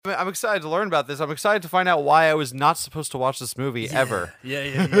I'm excited to learn about this. I'm excited to find out why I was not supposed to watch this movie ever.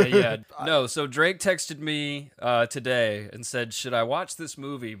 Yeah. No, so Drake texted me today and said, should I watch this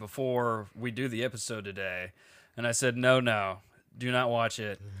movie before we do the episode today? And I said, no, do not watch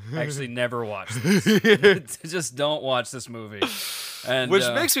it. Actually, never watch this. Just don't watch this movie. And, Which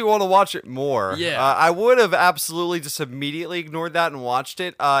makes me want to watch it more. Yeah. I would have absolutely just immediately ignored that and watched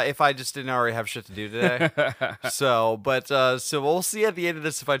it if I just didn't already have shit to do today. So we'll see at the end of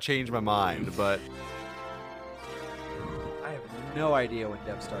this if I change my mind. But I have no idea when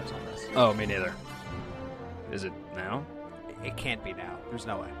Dev starts on this. Oh, me neither. Is it now? It can't be now. There's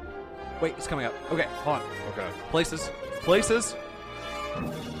no way. Wait, it's coming up. Okay, hold on. Okay. Places.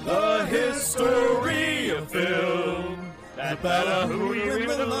 The history of film. That Balahooey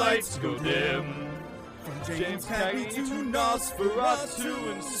when the lights go dim. From James Cagney to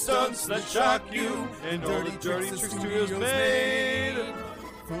Nosferatu and stunts that shock you and dirty tricks studios made.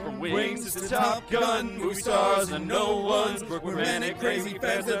 From Wings to Top Gun, movie stars and no ones. We're manic crazy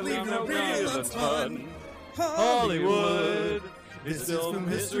fans that leave no real fun. Hollywood is film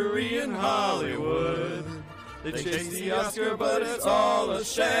history in Hollywood. They chase the Oscar, but it's all a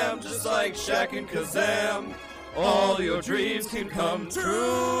sham, just like Shaq and Kazam. All your dreams can come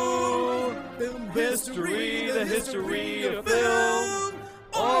true. Film history, the history of film.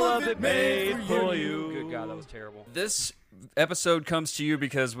 All of it made for you. Good God, that was terrible. This episode comes to you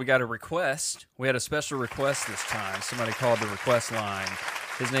because we got a request. We had a special request this time. Somebody called the request line.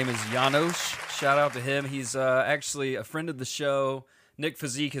 His name is Janos. Shout out to him. He's actually a friend of the show, Nick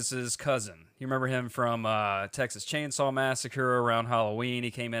Fazekis' cousin. You remember him from Texas Chainsaw Massacre around Halloween.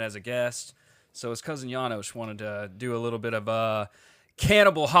 He came in as a guest. So his cousin Janos wanted to do a little bit of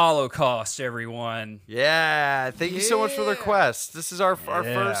Cannibal Holocaust, everyone. yeah, thank you so much for the request. This is our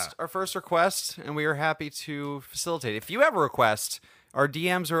first request, and we are happy to facilitate. If you have a request, our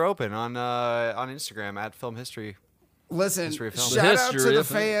DMs are open on Instagram at Film History. Listen, History of film. shout out to History the of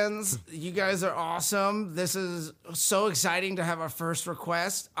film. fans. You guys are awesome. This is so exciting to have our first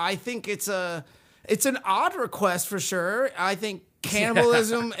request. I think it's an odd request for sure. I think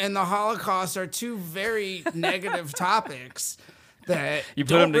cannibalism and the Holocaust are two very negative topics that You put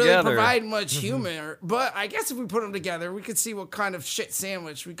don't them really together. provide much humor. But I guess if we put them together, we could see what kind of shit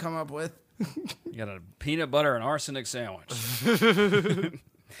sandwich we come up with. You got a peanut butter and arsenic sandwich.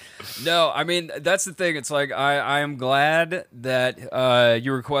 No, I mean, that's the thing. It's like, I am glad that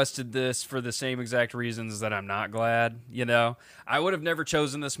you requested this for the same exact reasons that I'm not glad, you know? I would have never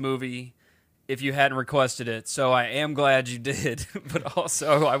chosen this movie if you hadn't requested it, so I am glad you did. But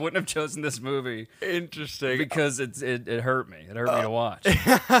also, I wouldn't have chosen this movie Interesting. because it hurt me. It hurt me to watch.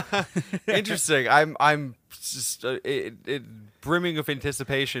 Interesting. I'm just brimming of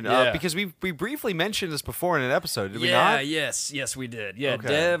anticipation Yeah. because we briefly mentioned this before in an episode, did we not? Yes, we did. Yeah, Okay.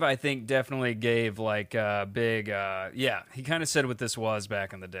 Dev, I think, definitely gave like a big, he kind of said what this was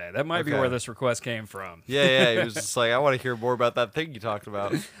back in the day. That might be Okay. where this request came from. Yeah. He was just like, I want to hear more about that thing you talked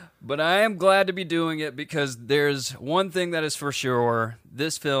about. But I am glad to be doing it because there's one thing that is for sure.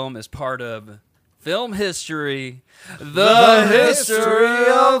 This film is part of film history. The history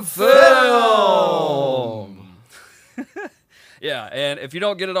of film. Yeah, and if you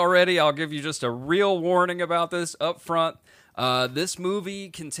don't get it already, I'll give you just a real warning about this up front. This movie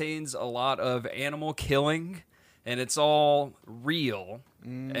contains a lot of animal killing, and it's all real,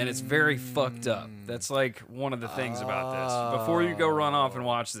 and it's very fucked up. That's like one of the things about this. Before you go run off and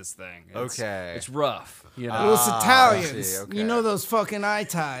watch this thing, Okay. it's rough. You know, Well, it's I Italians. see, okay. You know those fucking eye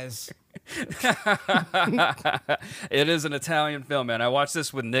ties. it is an Italian film, man. I watched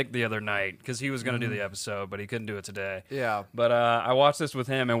this with Nick the other night because he was going to do the episode, but he couldn't do it today. Yeah. But I watched this with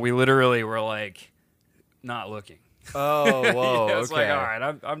him, and we literally were like, not looking. Oh, whoa. Yeah, it's okay. like, all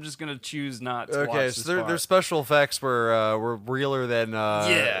right, I'm just gonna choose not to watch Okay, this so their part. special effects were realer than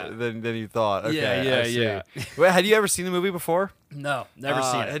than you thought. Okay, Yeah, I see. yeah. Wait, had you ever seen the movie before? No, never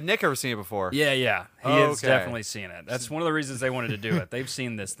seen it. Had Nick ever seen it before? Yeah, he Oh, has okay. definitely seen it. That's one of the reasons they wanted to do it. They've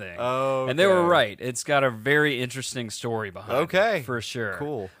seen this thing. Oh, and they were okay. right. It's got a very interesting story behind Okay. it, for sure.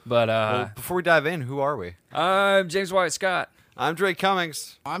 Cool. But Well, before we dive in, who are we? I'm James White Scott. I'm Drake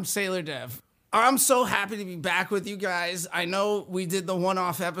Cummings. I'm Sailor Dev. I'm so happy to be back with you guys. I know we did the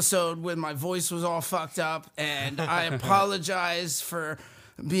one-off episode when my voice was all fucked up, and I apologize for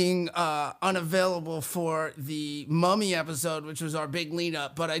being unavailable for the Mummy episode, which was our big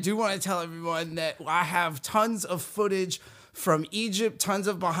lead-up. But I do want to tell everyone that I have tons of footage from Egypt, tons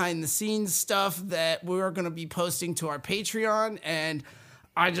of behind-the-scenes stuff that we're going to be posting to our Patreon, and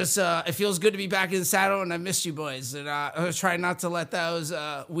it feels good to be back in the saddle, and I missed you boys. And I was trying not to let those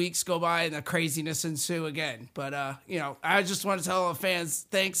weeks go by and the craziness ensue again. But I just want to tell all the fans,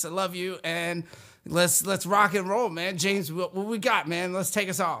 thanks, I love you, and let's rock and roll, man. James, what we got, man? Let's take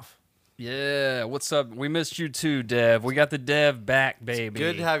us off. Yeah, what's up? We missed you too, Dev. We got the Dev back, baby.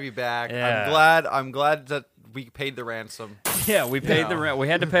 Good to have you back. Yeah. I'm glad that we paid the ransom. Yeah, we paid the rent. We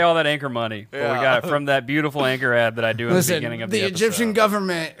had to pay all that Anchor money, but we got it from that beautiful Anchor ad that I do at the beginning of the episode. Egyptian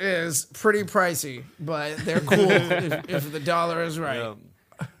government is pretty pricey, but they're cool if the dollar is right.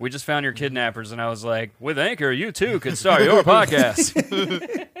 Yeah. We just found your kidnappers, and I was like, with Anchor, you too could start your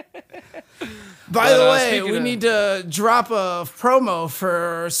podcast. By the way, we need to drop a promo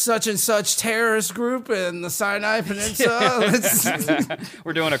for such and such terrorist group in the Sinai Peninsula.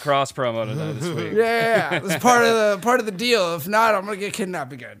 We're doing a cross promo today this week. Yeah, that's part of the deal. If not, I'm gonna get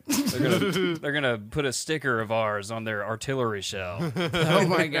kidnapped again. They're gonna put a sticker of ours on their artillery shell. Oh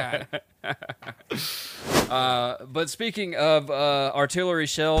my god. But speaking of artillery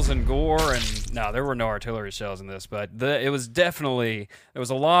shells and gore, and no, there were no artillery shells in this, but there was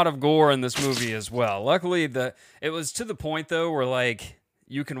a lot of gore in this movie as well. Luckily, it was to the point though where like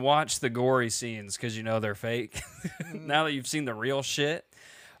you can watch the gory scenes because you know they're fake now that you've seen the real shit.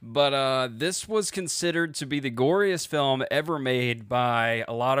 But this was considered to be the goriest film ever made by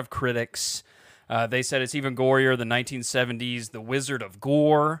a lot of critics. They said it's even gorier than 1970's The Wizard of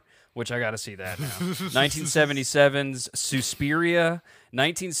Gore, which I got to see that now. 1977's Suspiria,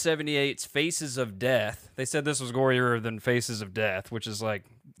 1978's Faces of Death. They said this was gorier than Faces of Death, which is like,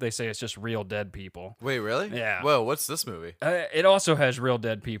 they say it's just real dead people. Wait, really? Yeah. Whoa, what's this movie? It also has real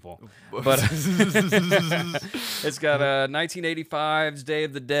dead people. But it's got 1985's Day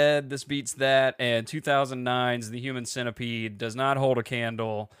of the Dead, this beats that, and 2009's The Human Centipede does not hold a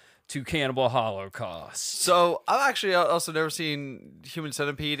candle to Cannibal Holocaust. So I've actually also never seen Human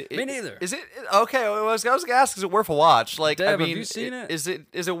Centipede. Me neither. Is it okay? I was gonna ask, is it worth a watch? Like, Deb, I mean, have you seen it? Is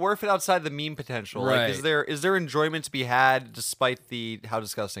it worth it outside the meme potential? Right. Like, is there enjoyment to be had despite how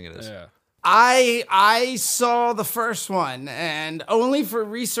disgusting it is? Yeah. I saw the first one, and only for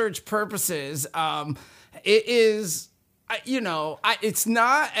research purposes. It is, it's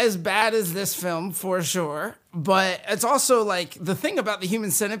not as bad as this film for sure, but it's also like the thing about the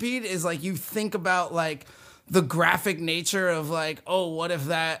Human Centipede is like you think about like the graphic nature of like, oh, what if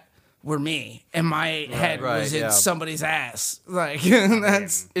that were me and my head was in somebody's ass? Like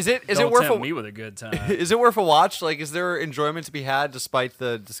that's is it Don't worth tempt me with a good time? Is it worth a watch? Like, is there enjoyment to be had despite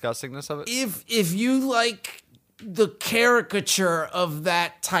the disgustingness of it? If you like the caricature of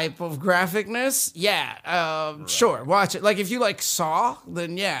that type of graphicness, sure, watch it. Like if you like Saw,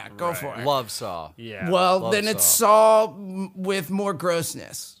 then go for it. Love Saw. Yeah. Well, Love then it's Saw with more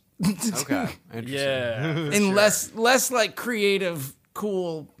grossness. Okay. Interesting. Yeah. And less like creative,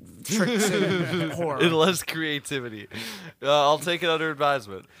 cool tricks and horror. And less creativity. I'll take it under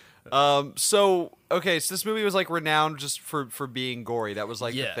advisement. So this movie was like renowned just for being gory. That was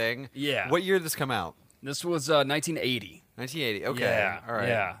like the thing. Yeah. What year did this come out? This was 1980. 1980. Okay. Yeah. All right.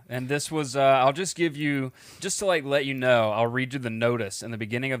 Yeah. And this was, I'll just give you, just to like let you know, I'll read you the notice in the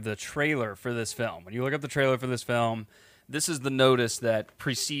beginning of the trailer for this film. When you look up the trailer for this film, this is the notice that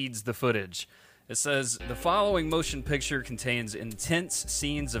precedes the footage. It says, the following motion picture contains intense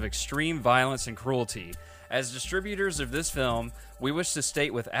scenes of extreme violence and cruelty. As distributors of this film, we wish to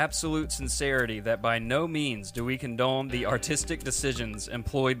state with absolute sincerity that by no means do we condone the artistic decisions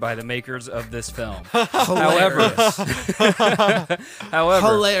employed by the makers of this film. Hilarious. However,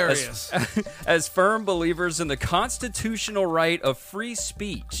 Hilarious. As firm believers in the constitutional right of free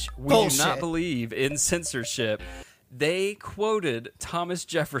speech, we do not believe in censorship. They quoted Thomas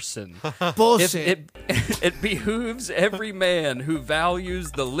Jefferson. Bullshit. It behooves every man who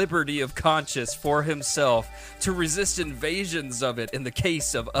values the liberty of conscience for himself to resist invasions of it in the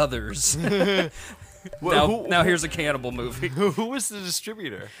case of others. Now here's a cannibal movie. Who was the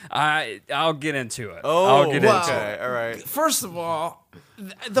distributor? I'll get into it. Oh, into okay. All right. First of all,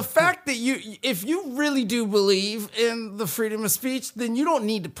 the fact that if you really do believe in the freedom of speech, then you don't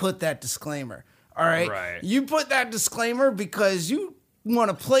need to put that disclaimer. All right? Right. You put that disclaimer because you want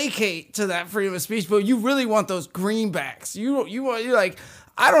to placate to that freedom of speech, but you really want those greenbacks. You're like,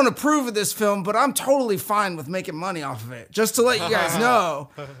 I don't approve of this film, but I'm totally fine with making money off of it. Just to let you guys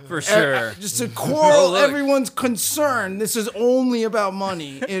know. For sure. Just to quarrel everyone's concern. This is only about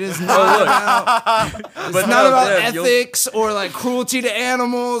money. It is not about ethics or like cruelty to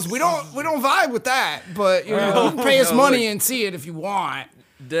animals. We don't vibe with that, but you can pay us money and see it if you want.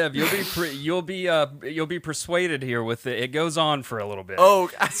 Dev, you'll be persuaded here with it. It goes on for a little bit. Oh,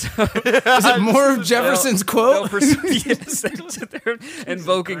 Is it more of Jefferson's They'll quote? yes, they're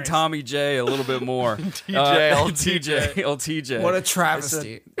invoking Tommy J a little bit more. TJ. What a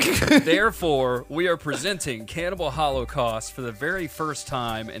travesty. Therefore, we are presenting Cannibal Holocaust for the very first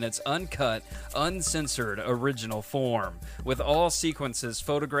time in its uncut, uncensored original form, with all sequences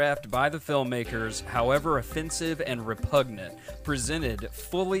photographed by the filmmakers, however offensive and repugnant, presented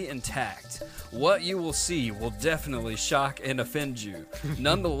fully intact. What you will see will definitely shock and offend you.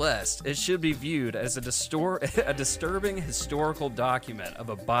 Nonetheless, it should be viewed as a disturbing historical document of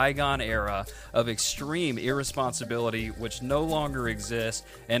a bygone era of extreme irresponsibility which no longer exists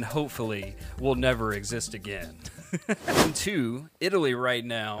and hopefully will never exist again. To Italy right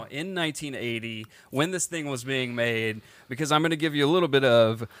now in 1980 when this thing was being made, because I'm going to give you a little bit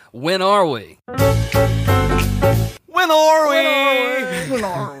of When Are We? when are we? When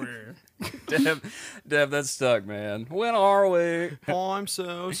are we? Dev, that's stuck, man. When are we? Oh, I'm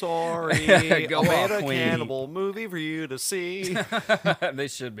so sorry. Go I made off, a Queenie. cannibal movie for you to see. They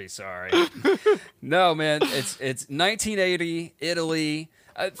should be sorry. No, man, it's 1980, Italy.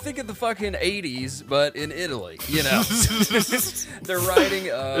 Think of the fucking 80s, but in Italy, you know. They're writing...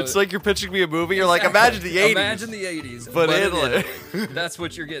 It's like you're pitching me a movie. You're like, imagine the 80s. Imagine the 80s, But in Italy. That's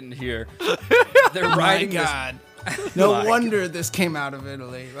what you're getting here. They're My writing this... God. No My wonder this came out of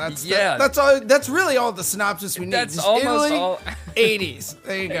Italy. Yeah. That's all. That's really all the synopsis we need. That's Just almost Italy, all... 80s.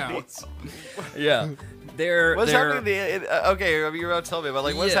 There you go. Yeah. They're... What's happening in the... Okay, I mean, you're about to tell me about,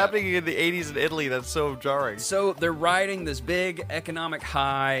 like, what's Yeah. happening in the 80s in Italy that's so jarring? So they're riding this big economic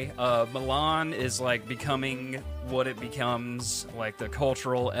high. Milan is like becoming what it becomes, like the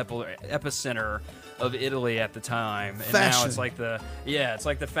cultural epicenter of Italy at the time. And now Fashion. it's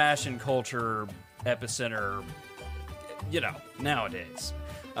like the fashion culture epicenter, you know, nowadays.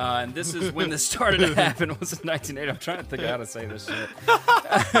 And this is when this started to happen, was in 1980. I'm trying to think of how to say this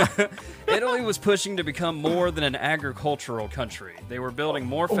shit. Italy was pushing to become more than an agricultural country. They were building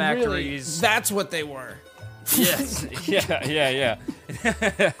more Oh, really? factories. That's what they were. Yes. Yeah.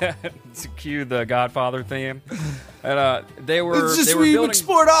 To cue the Godfather theme. And they were It's just they were we building.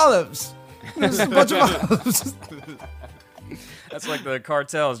 export olives. There's a bunch of olives. That's like the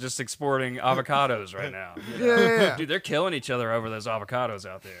cartel is just exporting avocados right now. You know? Yeah. Dude, they're killing each other over those avocados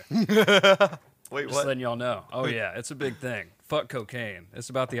out there. Wait, Just what? letting y'all know. Oh yeah, it's a big thing. Fuck cocaine. It's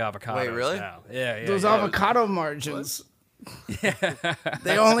about the avocados. Wait, really? Now. Yeah. Those yeah. avocado margins.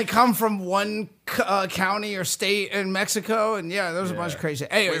 They only come from one county or state in Mexico, and there's a bunch of crazy.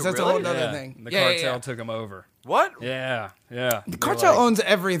 Anyways, Wait, that's really? a whole other Yeah, thing. the Yeah, cartel yeah, yeah. took them over. What? Yeah. The cartel owns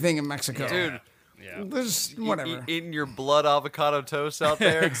everything in Mexico. Dude, Yeah. There's whatever. eating your blood avocado toast out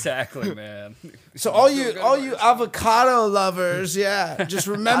there? Exactly, man. So all you avocado lovers, just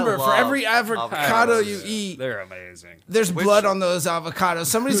remember for love every avocado avocados. you eat, They're amazing. there's blood on those avocados.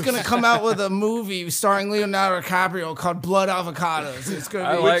 Somebody's gonna come out with a movie starring Leonardo DiCaprio called Blood Avocados. It's gonna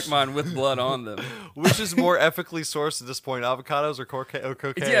I be like mine with blood on them. Which is more ethically sourced at this point, avocados or cocaine?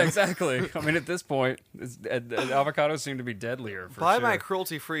 Yeah, exactly. I mean, at this point, avocados seem to be deadlier for Buy sure. my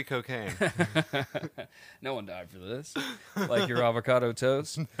cruelty-free cocaine. No one died for this. Like your avocado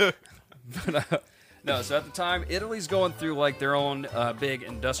toast. But, no, so at the time, Italy's going through like their own big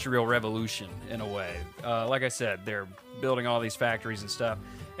industrial revolution in a way. Like I said, they're building all these factories and stuff.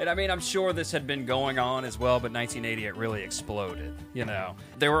 And I mean, I'm sure this had been going on as well, but 1980 it really exploded, you know.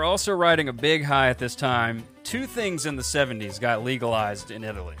 They were also riding a big high at this time. Two things in the 70s got legalized in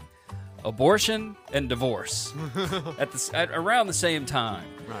Italy. Abortion and divorce at around the same time.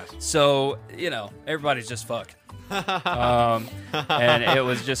 Nice. So, you know, everybody's just fucking. And it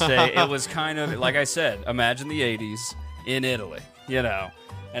was just it was kind of, like I said, imagine the 80s in Italy, you know.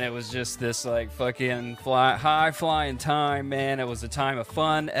 And it was just this, like, fucking high flying time, man. It was a time of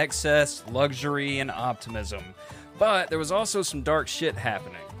fun, excess, luxury, and optimism. But there was also some dark shit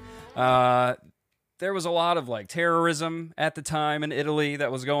happening. There was a lot of, like, terrorism at the time in Italy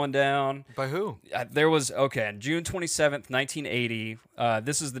that was going down. By who? There was, on June 27th, 1980,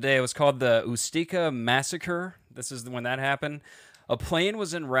 this is the day, it was called the Ustica Massacre. This is when that happened. A plane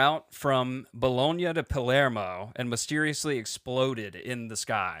was en route from Bologna to Palermo and mysteriously exploded in the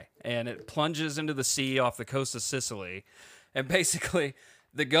sky. And it plunges into the sea off the coast of Sicily. And basically,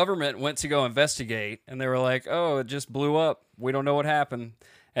 the government went to go investigate, and they were like, oh, it just blew up. We don't know what happened.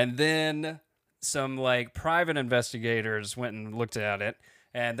 And then some, like, private investigators went and looked at it,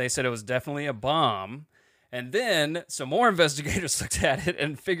 and they said it was definitely a bomb. And then some more investigators looked at it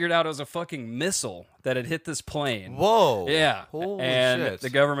and figured out it was a fucking missile that had hit this plane. Whoa. Yeah. Holy and shit. the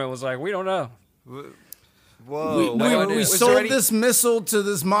government was like, we don't know. Whoa. We sold this missile to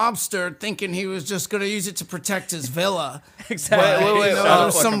this mobster thinking he was just going to use it to protect his villa. Exactly. Wait.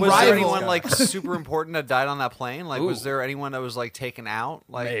 There's some was rival. there anyone like super important that died on that plane? Like, was Ooh. there anyone that was like taken out?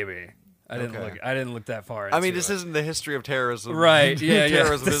 Like, Maybe. I didn't Okay. look. I didn't look that far into I mean, this it. isn't the history of terrorism, Right, yeah.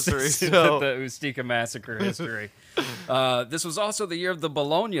 terrorism This history. is So. the Ustica massacre history. This was also the year of the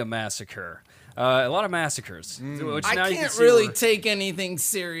Bologna massacre. A lot of massacres. Which I now you can can't see really where- take anything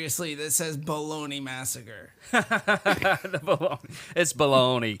seriously that says Bologna Massacre. the bologna. It's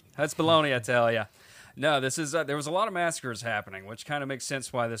baloney. That's baloney, I tell ya. No, this is there was a lot of massacres happening, which kind of makes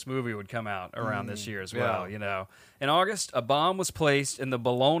sense why this movie would come out around this year as well. yeah. You know, in August, a bomb was placed in the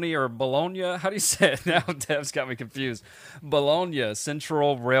Bologna. How do you say it now? Dev's got me confused. Bologna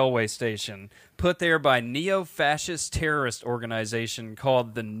Central Railway Station, put there by neo-fascist terrorist organization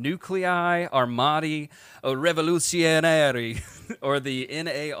called the Nuclei Armati Rivoluzionari, or the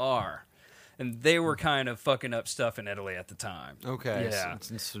NAR. And they were kind of fucking up stuff in Italy at the time. Okay. Yeah.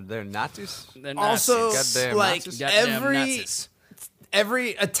 So they're Nazis? They're Also, Nazis. Goddamn like Nazis. Goddamn Nazis. every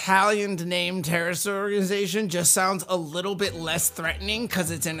Italian named terrorist organization just sounds a little bit less threatening because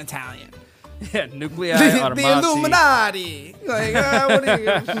it's in Italian. Yeah, Nuclei The Armati. Illuminati. Like, what are you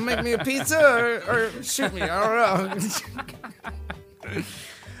gonna make me a pizza or shoot me? I don't know.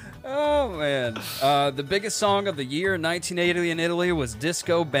 Oh, man. The biggest song of the year in 1980 in Italy was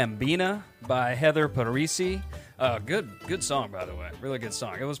Disco Bambina by Heather Parisi. Good song, by the way. Really good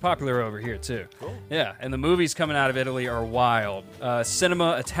song. It was popular over here, too. Cool. Yeah, and the movies coming out of Italy are wild.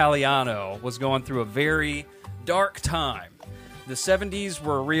 Cinema Italiano was going through a very dark time. The 70s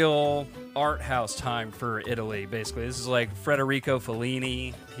were a real art house time for Italy, basically. This is like Federico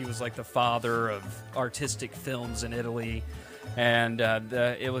Fellini. He was like the father of artistic films in Italy. And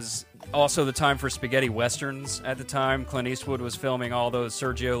it was also the time for spaghetti westerns at the time. Clint Eastwood was filming all those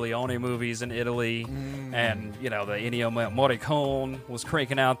Sergio Leone movies in Italy. And, you know, the Ennio Morricone was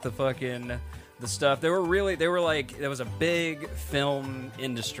cranking out the stuff. There was a big film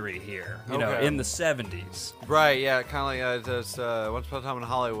industry here, you know, Okay. in the 70s. Right, yeah, kind of like just Once Upon a Time in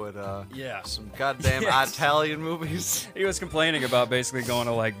Hollywood. Yeah. Some goddamn Yes. Italian movies. He was complaining about basically going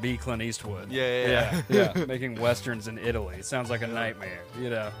to like be Clint Eastwood. Yeah. yeah. Making westerns in Italy. It sounds like a nightmare, you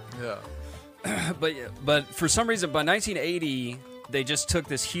know. Yeah. But for some reason, by 1980, they just took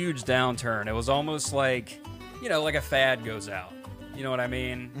this huge downturn. It was almost like, you know, like a fad goes out. You know what I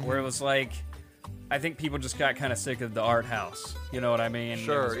mean? Where it was like, I think people just got kind of sick of the art house. You know what I mean?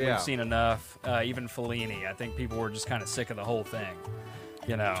 Sure, yeah. We've seen enough. Even Fellini, I think people were just kind of sick of the whole thing.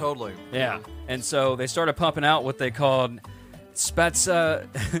 You know? Totally. Yeah. And so they started pumping out what they called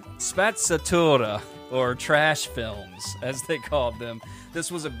spazzatura, or trash films, as they called them. This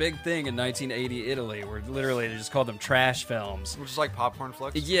was a big thing in 1980 Italy, where literally they just called them trash films. Which is like popcorn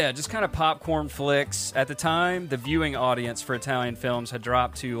flicks. Yeah, just kind of popcorn flicks. At the time, the viewing audience for Italian films had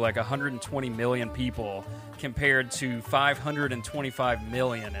dropped to like 120 million people compared to 525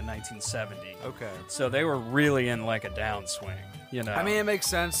 million in 1970. Okay. So they were really in like a downswing, you know. I mean, it makes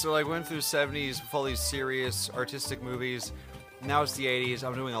sense. So, like, went through the 70s with all these serious artistic movies. Now it's the 80s.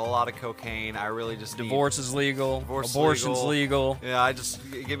 I'm doing a lot of cocaine. I really just need- divorce is legal, Divorce is abortion's legal. Yeah, I just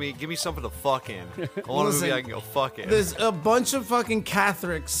give me something to fuck in. I want a Listen, movie I can go fuck in. There's a bunch of fucking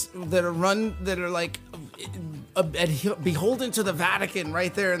Catholics that are like beholden to the Vatican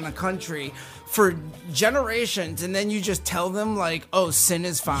right there in the country for generations, and then you just tell them like, "Oh, sin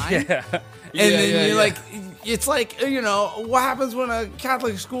is fine." Yeah. And then you're like, it's like, you know, what happens when a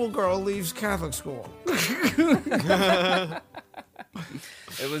Catholic schoolgirl leaves Catholic school?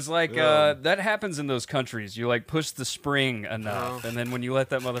 It was like that happens in those countries. You like push the spring enough, and then when you let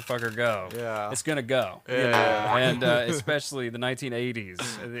that motherfucker go, Yeah. it's gonna go. You know? And especially the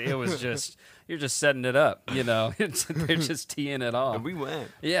 1980s, it was just you're just setting it up. You know, they're just teeing it off. And we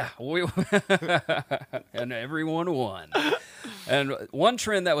went. Yeah, and everyone won. And one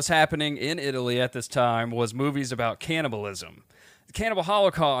trend that was happening in Italy at this time was movies about cannibalism. The Cannibal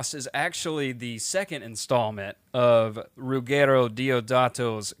Holocaust is actually the second installment of Ruggero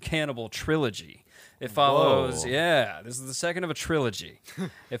Deodato's Cannibal Trilogy. It follows, Whoa. this is the second of a trilogy.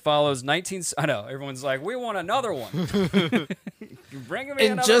 It follows I know, everyone's like, we want another one. Bring me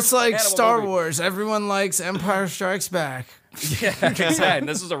And another just like cannibal Star movie. Wars, everyone likes Empire Strikes Back. Yeah, exactly. And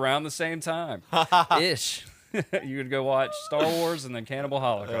this is around the same time. Ish. You would go watch Star Wars and then Cannibal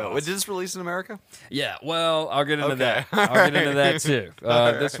Holocaust. Did this release in America? Yeah, well, I'll get into Okay. that. I'll get into that too.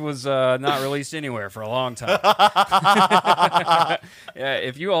 This was not released anywhere for a long time. Yeah,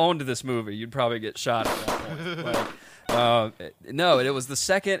 if you owned this movie, you'd probably get shot at that point. No, it was the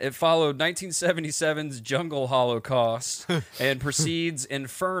second. It followed 1977's Jungle Holocaust and precedes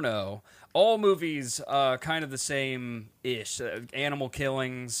Inferno, all movies kind of the same-ish. Animal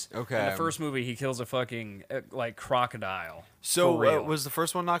killings. Okay. In the first movie, he kills a fucking, like, crocodile. So For real. was the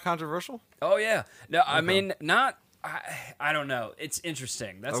first one not controversial? Oh, yeah. No, I mean, not... I don't know. It's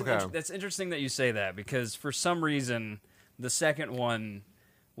interesting. That's Okay. That's interesting that you say that, because for some reason, the second one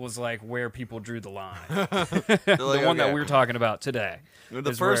was like where people drew the line. The one that we're talking about today.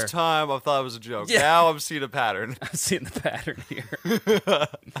 The first time I thought it was a joke. Yeah. Now I'm seeing a pattern. I'm seeing the pattern here. I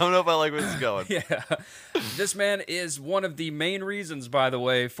don't know if I like where this is going. Yeah. This man is one of the main reasons, by the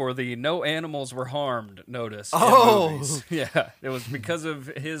way, for the no animals were harmed notice. in movies. Yeah. It was because of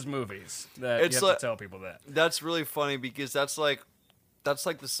his movies that It's you have like- to tell people that. That's really funny because that's like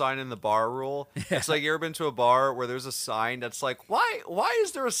the sign in the bar rule. It's like, you ever been to a bar where there's a sign that's like, why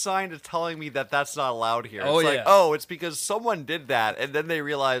is there a sign telling me that that's not allowed here? Oh, it's yeah. like, oh, it's because someone did that, and then they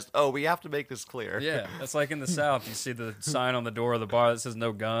realized, oh, we have to make this clear. Yeah, that's like in the South. You see the sign on the door of the bar that says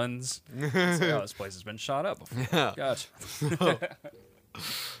 "No guns." It's like, oh, this place has been shot up before. Yeah. Gotcha.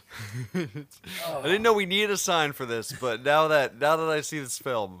 I didn't know we needed a sign for this, but now that I see this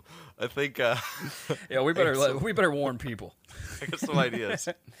film, I think Yeah, we better warn people, I got some ideas.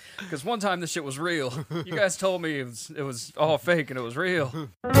 because one time this shit was real. You guys told me it was all fake and it was real.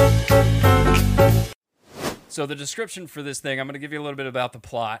 So the description for this thing, I'm going to give you a little bit about the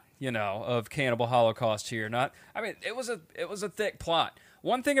plot, of Cannibal Holocaust here. It was a thick plot.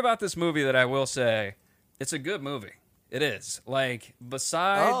 One thing about this movie that I will say, it's a good movie. It is. Like,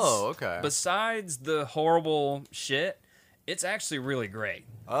 besides the horrible shit, it's actually really great.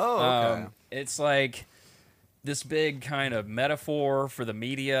 Oh, okay. It's like this big kind of metaphor for the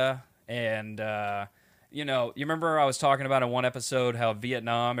media, and you remember I was talking about in one episode how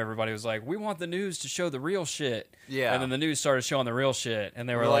Vietnam, everybody was like, we want the news to show the real shit. Yeah. And then the news started showing the real shit, and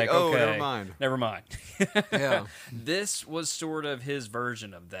they were We're like, oh, okay, never mind. Yeah. This was sort of his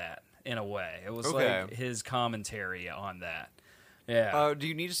version of that, in a way. It was Okay. like his commentary on that. Yeah. Do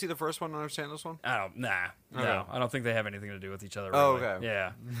you need to see the first one to understand this one? No, Okay. I don't think they have anything to do with each other. Oh, really. okay.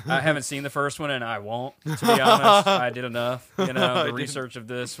 Yeah, I haven't seen the first one, and I won't. To be honest, I did enough. The research of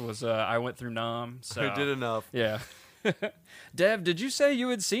this was I went through Nam. So I did enough. Yeah. Dev, did you say you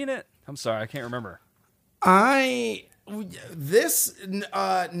had seen it? I'm sorry, I can't remember. I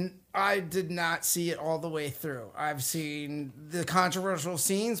did not see it all the way through. I've seen the controversial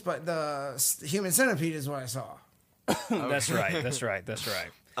scenes, but the Human Centipede is what I saw. That's right.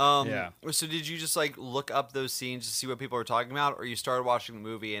 Yeah. So did you just like look up those scenes to see what people were talking about, or you started watching the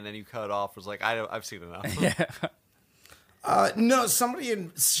movie and then you cut it off? Was like, I've seen enough. No, somebody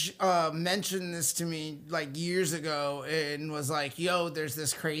had mentioned this to me like years ago and was like, yo, there's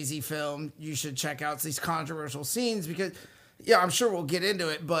this crazy film. You should check out these controversial scenes because, yeah, I'm sure we'll get into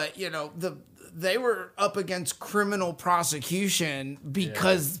it. But, they were up against criminal prosecution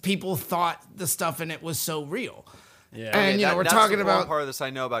because people thought the stuff in it was so real. Yeah. And, we're that's talking the one about... part of this I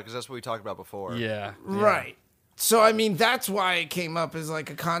know about because that's what we talked about before. Yeah. Right. So, I mean, that's why it came up as like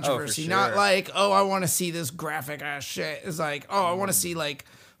a controversy. sure. Not like, oh, I want to see this graphic ass shit. It's like, oh, I want to see like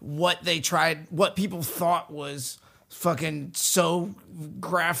what people thought was fucking so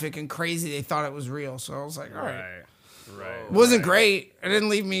graphic and crazy they thought it was real. So I was like, all right. Right. It wasn't great. It didn't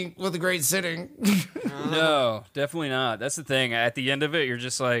leave me with a great sitting. No, definitely not. That's the thing. At the end of it, you're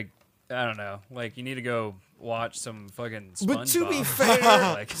just like, I don't know. Like, you need to go watch some fucking SpongeBob.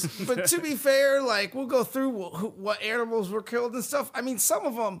 But to be fair, like, we'll go through what animals were killed and stuff. I mean, some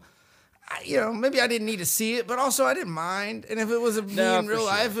of them, maybe I didn't need to see it, but also I didn't mind. And if it was me in real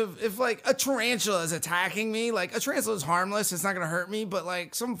life, if like a tarantula is attacking me, like a tarantula is harmless, it's not going to hurt me, but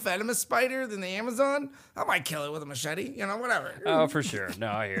like some venomous spider in the Amazon, I might kill it with a machete, whatever. Oh, for sure. No,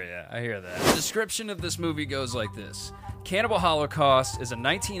 I hear that. The description of this movie goes like this. Cannibal Holocaust is a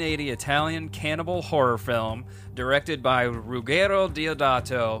 1980 Italian cannibal horror film directed by Ruggero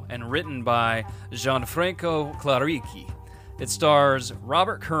Deodato and written by Gianfranco Clarici. It stars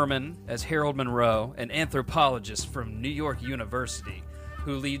Robert Kerman as Harold Monroe, an anthropologist from New York University,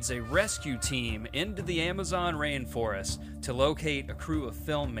 who leads a rescue team into the Amazon rainforest to locate a crew of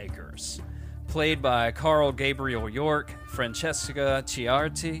filmmakers. Played by Carl Gabriel York, Francesca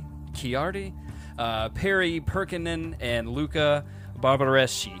Chiardi, Perry Perkinen, and Luca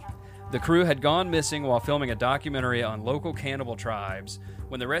Barbareschi. The crew had gone missing while filming a documentary on local cannibal tribes.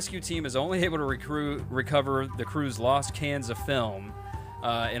 When the rescue team is only able to recover the crew's lost cans of film,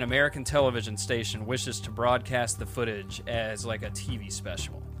 an American television station wishes to broadcast the footage as like a TV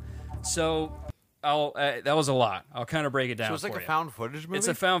special. So that was a lot. I'll kind of break it down. So it's like for a you. found footage movie. It's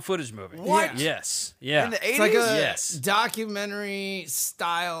a found footage movie. What? Yes. Yeah. In the 80s? It's like a Yes. documentary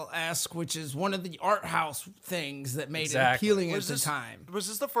style-esque, which is one of the art house things that made it appealing at the time. Was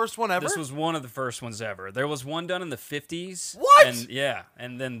this the first one ever? This was one of the first ones ever. There was one done in the 50s. What? And yeah,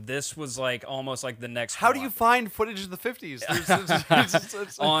 and then this was like almost like the next How one. do you find footage of the 50s?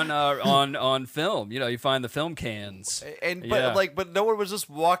 on film? You know, you find the film cans. But no one was just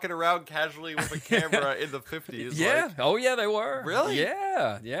walking around casually with a camera in the 50s. Yeah. Oh, yeah, they were. Really?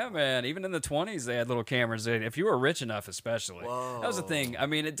 Yeah. Yeah, man. Even in the 20s, they had little cameras. If you were rich enough, especially. Whoa. That was the thing. I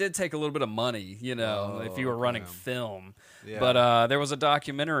mean, it did take a little bit of money, you know, if you were running film. Yeah. But there was a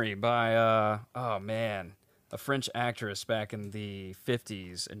documentary by, a French actress back in the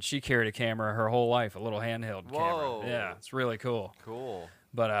 50s, and she carried a camera her whole life, a little handheld Whoa. camera. Yeah, it's really cool. Cool.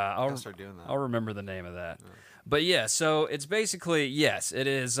 But I'll start doing that. I'll remember the name of that. Yeah. But yeah, so it's basically, yes, it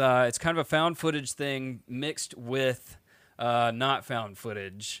is. It's kind of a found footage thing mixed with not found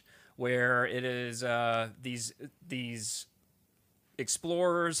footage, where it is these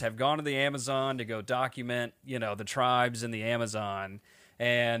explorers have gone to the Amazon to go document, you know, the tribes in the Amazon,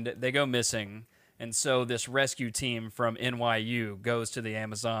 and they go missing. And so this rescue team from NYU goes to the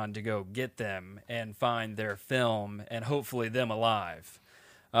Amazon to go get them and find their film and hopefully them alive.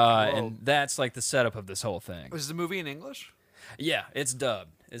 And that's like the setup of this whole thing. Was the movie in English? Yeah, it's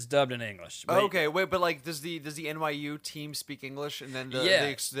dubbed. It's dubbed in English. Okay, but like, does the NYU team speak English, and then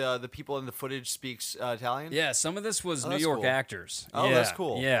the people in the footage speaks Italian? Yeah, some of this was New York cool. actors. Oh, yeah, that's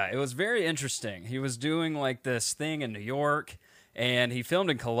cool. Yeah, it was very interesting. He was doing like this thing in New York, and he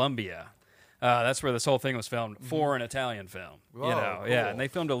filmed in Colombia. That's where this whole thing was filmed for an Italian film. Whoa, you know, cool. yeah, and they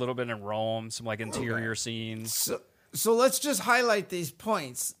filmed a little bit in Rome, some like interior scenes. So let's just highlight these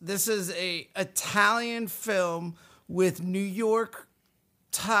points. This is a Italian film with New York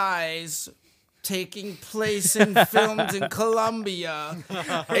ties taking place in films in Colombia.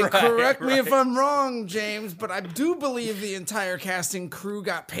 And correct me if I'm wrong, James, but I do believe the entire cast and crew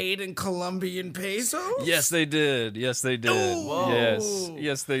got paid in Colombian pesos. Yes, they did. Yes, they did. Whoa.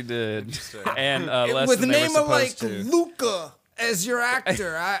 Yes, they did. Interesting. And less with a than they were name of like supposed to. Luca as your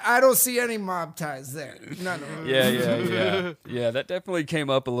actor. I don't see any mob ties there. None of them. Yeah. Yeah, that definitely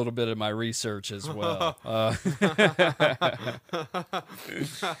came up a little bit in my research as well.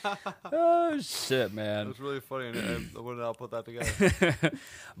 Oh, shit, man. It was really funny, and I wouldn't I'll put that together.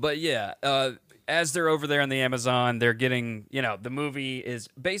 But yeah, as they're over there in the Amazon, they're getting, you know, the movie is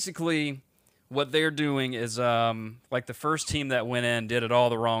basically what they're doing is like the first team that went in did it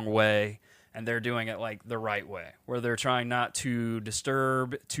all the wrong way. And they're doing it like the right way, where they're trying not to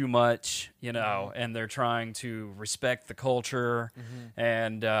disturb too much, you know, and they're trying to respect the culture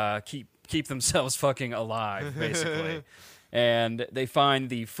and keep themselves fucking alive, basically. And they find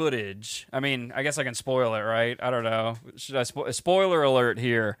the footage. I mean, I guess I can spoil it, right? I don't know. Should I spoiler alert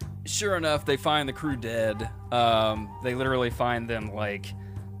here? Sure enough, they find the crew dead. They literally find them like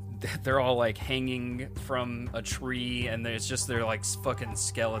they're all like hanging from a tree, and they're like fucking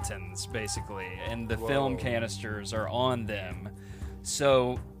skeletons basically, and the film canisters are on them.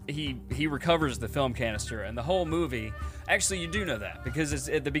 So he recovers the film canister, and the whole movie, actually you do know that because it's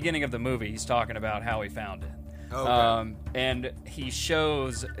at the beginning of the movie he's talking about how he found it. Okay. And he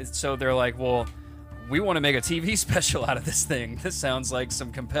shows, so they're like, well, we want to make a TV special out of this thing. This sounds like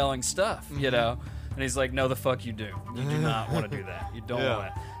some compelling stuff, you know? And he's like, no, the fuck you do. You do not want to do that. You don't want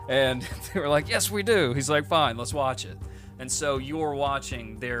it. And they were like, yes, we do. He's like, fine, let's watch it. And so you're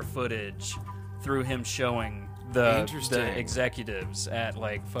watching their footage through him showing the executives at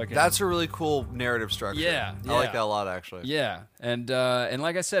like fucking. That's a really cool narrative structure. Yeah, I like that a lot, actually. Yeah, and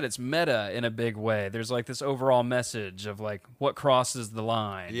like I said, it's meta in a big way. There's like this overall message of like what crosses the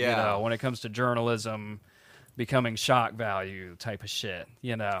line. Yeah. You know, when it comes to journalism becoming shock value type of shit.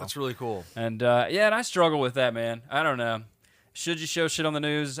 You know, That's really cool. and and I struggle with that, man. I don't know. Should you show shit on the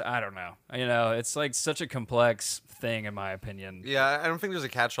news? I don't know. You know, it's like such a complex thing, in my opinion. Yeah, I don't think there's a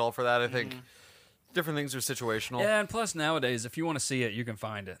catch-all for that. I think different things are situational. Yeah, and plus nowadays, if you want to see it, you can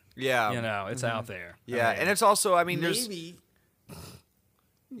find it. Yeah. You know, it's out there. Yeah, I mean, and it's also, I mean, there's... Maybe.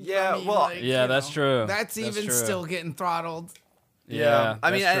 Yeah, I mean, well... like, Yeah, you that's know, true. That's even true. still getting throttled. Yeah,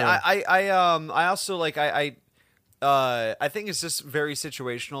 I mean, that's true. I also like I think it's just very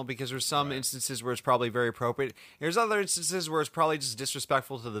situational because there's some instances where it's probably very appropriate. There's other instances where it's probably just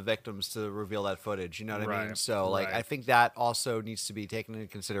disrespectful to the victims to reveal that footage. You know what I mean? Right, So like, right. I think that also needs to be taken into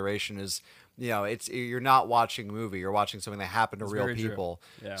consideration. Is you're not watching a movie. You're watching something that happened to real very true. people.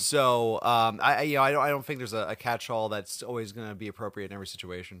 Yeah. So I don't think there's a catch-all that's always going to be appropriate in every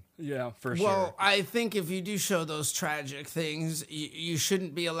situation. Yeah, for sure. Well, I think if you do show those tragic things, you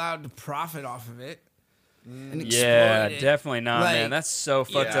shouldn't be allowed to profit off of it. And Yeah, exploit it. definitely not, Like, man. That's so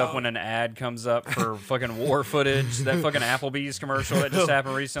fucked up know. when an ad comes up for fucking war footage. That fucking Applebee's commercial that just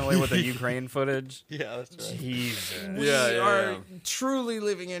happened recently with the Ukraine footage. Yeah, that's right. Jesus. We are truly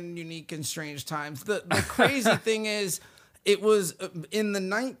living in unique and strange times. The crazy thing is, it was in the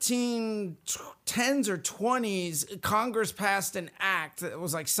 1910s or 20s, Congress passed an act that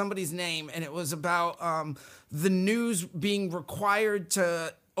was like somebody's name, and it was about the news being required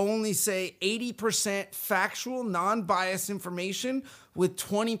to only say 80% factual, non-biased information, with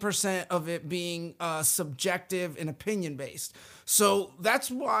 20% of it being subjective and opinion-based. So that's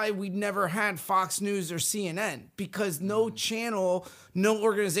why we never had Fox News or CNN, because no channel, no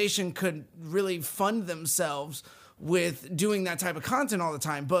organization could really fund themselves with doing that type of content all the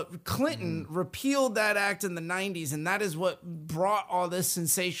time. But Clinton repealed that act in the 90s, and that is what brought all this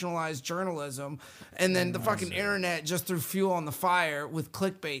sensationalized journalism. And then the fucking internet just threw fuel on the fire with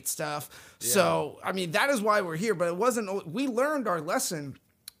clickbait stuff. Yeah. So, I mean, that is why we're here. But it wasn't, we learned our lesson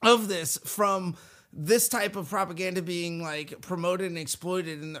of this from this type of propaganda being like promoted and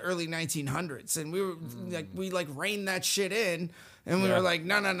exploited in the early 1900s. And we were we reined that shit in. And we were like,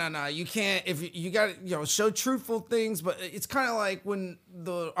 no, you can't, if you got to, show truthful things. But it's kind of like when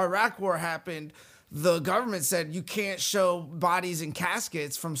the Iraq war happened, the government said you can't show bodies in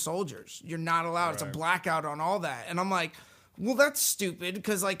caskets from soldiers. You're not allowed. Right. It's a blackout on all that. And I'm like, well, that's stupid,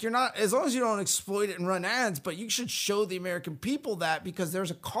 because like you're not, as long as you don't exploit it and run ads, but you should show the American people that, because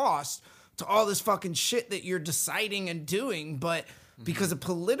there's a cost to all this fucking shit that you're deciding and doing. But because of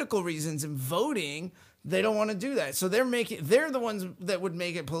political reasons and voting, they don't want to do that. So they're the ones that would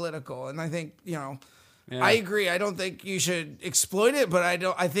make it political. And I think, I agree. I don't think you should exploit it, but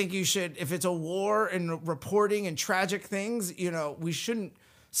I think you should, if it's a war and reporting and tragic things, we shouldn't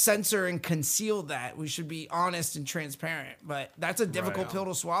censor and conceal that. We should be honest and transparent. But that's a difficult pill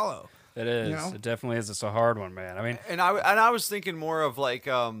to swallow. It is. It definitely is. It's a hard one, man. I mean, and I was thinking more of like,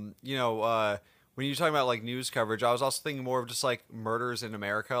 when you're talking about like news coverage, I was also thinking more of just like murders in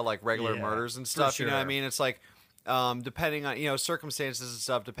America, like regular murders and stuff. Sure. You know what I mean? It's like, depending on, circumstances and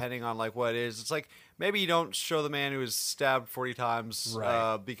stuff, depending on like what it is, it's like maybe you don't show the man who was stabbed 40 times,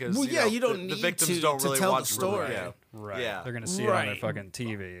 because you don't need the victims to don't really tell want the story. Right. Yeah. They're going to see it on their fucking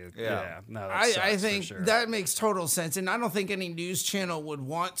TV. Yeah. No, that sucks, I think for sure. that makes total sense. And I don't think any news channel would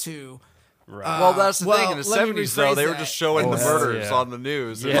want to. Right. Well, that's the thing. In the 70s, though, they were just showing the hell murders yeah. on the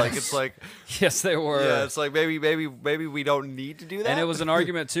news. Yes. And it's like, yes, they were. yeah, it's like maybe we don't need to do that. And it was an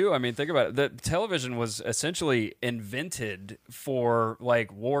argument too. I mean, think about it. The television was essentially invented for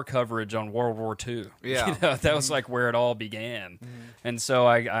like war coverage on World War II. Yeah, that was like where it all began. And so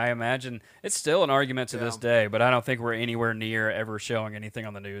I imagine it's still an argument to this day. But I don't think we're anywhere near ever showing anything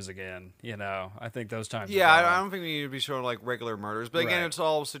on the news again. I think those times. Yeah, are gone. I don't think we need to be showing like regular murders. But again, Right. it's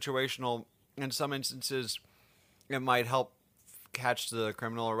all situational. In some instances, it might help catch the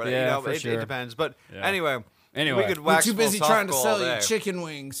criminal or whatever. Yeah, it sure. depends. But Yeah. anyway, Anyway. we could We're wax too busy trying to philosophical sell all you day. chicken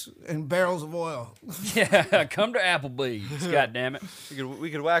wings and barrels of oil. Yeah, come to Applebee's. God damn it. We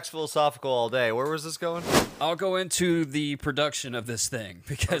could wax philosophical all day. Where was this going? I'll go into the production of this thing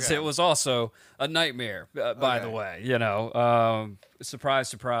because Okay. it was also a nightmare, by the way. Surprise,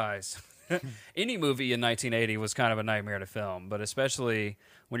 surprise. Any movie in 1980 was kind of a nightmare to film, but especially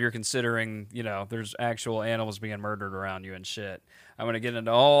when you're considering, there's actual animals being murdered around you and shit. I'm going to get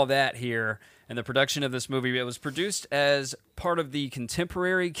into all that here. And the production of this movie, it was produced as part of the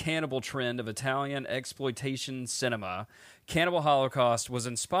contemporary cannibal trend of Italian exploitation cinema. Cannibal Holocaust was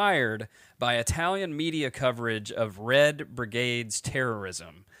inspired by Italian media coverage of Red Brigade's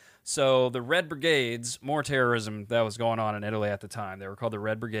terrorism. So the Red Brigades, more terrorism that was going on in Italy at the time. They were called the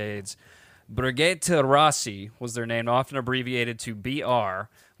Red Brigades. Brigate Rossi was their name, often abbreviated to BR,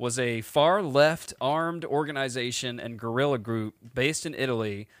 was a far-left armed organization and guerrilla group based in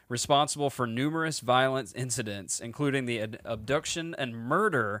Italy, responsible for numerous violent incidents, including the abduction and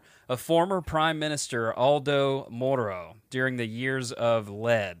murder of former Prime Minister Aldo Moro during the Years of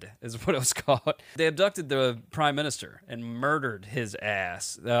Lead, is what it was called. They abducted the Prime Minister and murdered his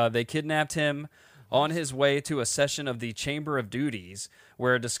ass. They kidnapped him on his way to a session of the Chamber of Duties,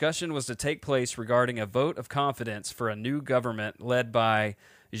 where a discussion was to take place regarding a vote of confidence for a new government led by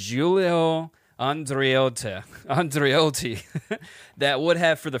Giulio Andreotti that would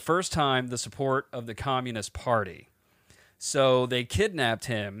have for the first time the support of the Communist Party. So they kidnapped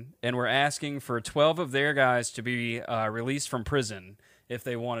him and were asking for 12 of their guys to be released from prison if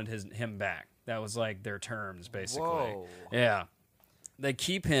they wanted him back. That was like their terms, basically. Whoa. Yeah. They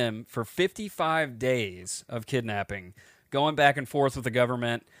keep him for 55 days of kidnapping, going back and forth with the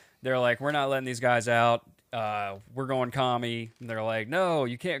government. They're like, we're not letting these guys out. We're going commie. And they're like, no,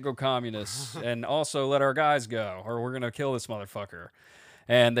 you can't go communist. And also let our guys go, or we're going to kill this motherfucker.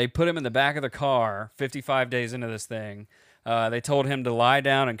 And they put him in the back of the car 55 days into this thing. They told him to lie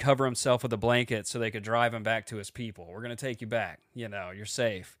down and cover himself with a blanket so they could drive him back to his people. We're going to take you back. You're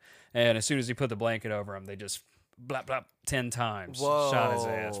safe. And as soon as he put the blanket over him, they just blap, blap, 10 times. Whoa. Shot his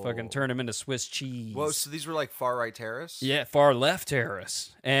ass. Fucking turned him into Swiss cheese. Whoa, so these were like far-right terrorists? Yeah, far left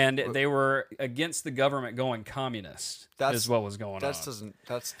terrorists. And they were against the government going communist. Is what was going on. That's not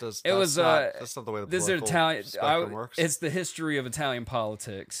the way the political spectrum works. It's the history of Italian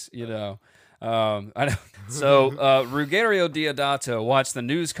politics, I know. So Ruggero Deodato watched the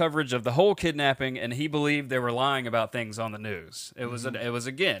news coverage of the whole kidnapping, and he believed they were lying about things on the news. It was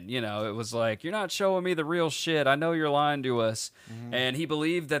again, it was like, you're not showing me the real shit. I know you're lying to us. And he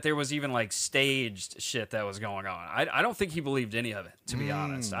believed that there was even like staged shit that was going on. I don't think he believed any of it, to be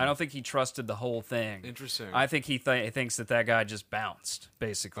honest. I don't think he trusted the whole thing. Interesting. I think he thinks that guy just bounced,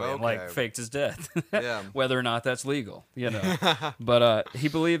 basically, and like faked his death. Yeah. Whether or not that's legal, But he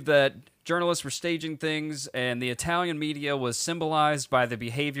believed that journalists were staging things, and the Italian media was symbolized by the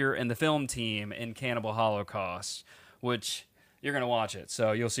behavior in the film team in Cannibal Holocaust, which you're going to watch it,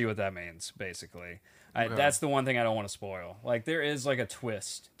 so you'll see what that means, basically. That's the one thing I don't want to spoil. Like, there is like a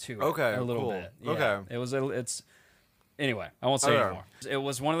twist to it. A little bit. Yeah. Okay. Anyway, I won't say anymore. It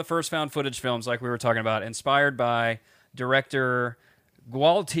was one of the first found footage films, like we were talking about, inspired by director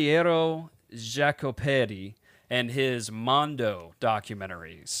Gualtiero Jacopetti and his Mondo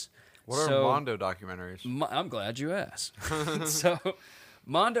documentaries. What are Mondo documentaries? I'm glad you asked. So,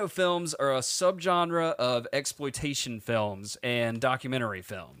 Mondo films are a subgenre of exploitation films and documentary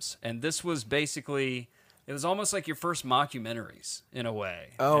films. And this was basically, it was almost like your first mockumentaries in a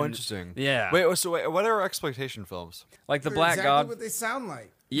way. Oh, interesting. Yeah. Wait, what are exploitation films? Like the They're Black exactly God. what they sound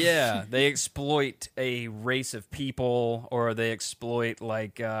like. Yeah, they exploit a race of people, or they exploit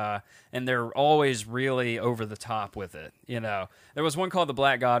and they're always really over the top with it. There was one called The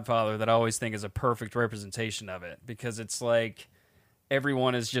Black Godfather that I always think is a perfect representation of it, because it's like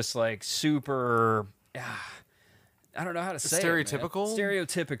everyone is just like super. I don't know how to say stereotypical?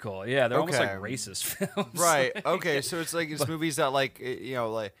 Stereotypical, yeah. They're almost like racist films. Right. Okay. So it's like movies that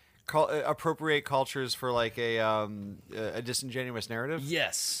appropriate cultures for like a disingenuous narrative.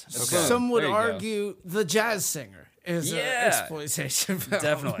 Yes. Okay. Some would argue The Jazz Singer is an exploitation film.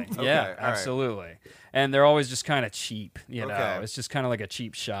 Definitely. Okay, Yeah, all right. absolutely. And they're always just kind of cheap, Okay. It's just kind of like a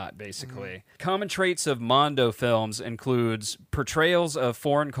cheap shot, basically. Common traits of Mondo films includes portrayals of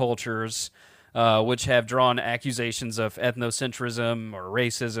foreign cultures, which have drawn accusations of ethnocentrism or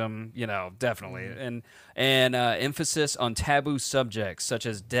racism, definitely. And emphasis on taboo subjects such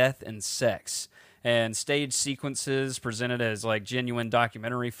as death and sex. And stage sequences presented as like genuine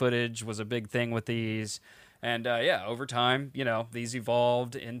documentary footage was a big thing with these. And over time, these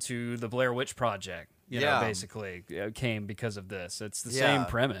evolved into the Blair Witch Project. Basically came because of this. It's the same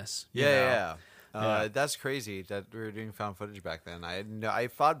premise. Yeah. That's crazy that we were doing found footage back then. I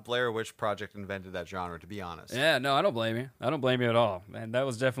thought Blair Witch Project invented that genre, to be honest. Yeah, no, I don't blame you. I don't blame you at all. And that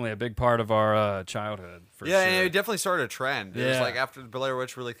was definitely a big part of our childhood. For sure. And it definitely started a trend. It was like after Blair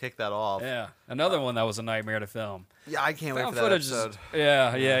Witch really kicked that off. Yeah, another one that was a nightmare to film. Yeah, I can't wait for Found that footage episode.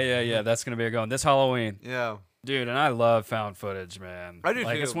 Yeah. That's gonna be a good one this Halloween. Yeah. Dude, and I love found footage, man. I do too.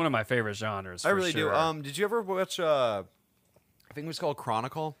 too. It's one of my favorite genres. I really sure. do. Did you ever watch? I think it was called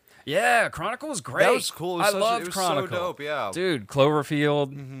Chronicle. Yeah, Chronicle was great. That was cool. I loved it was Chronicle. So dope. Yeah, dude,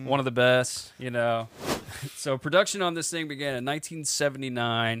 Cloverfield, one of the best. So production on this thing began in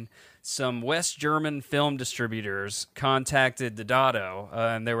 1979. Some West German film distributors contacted Deodato,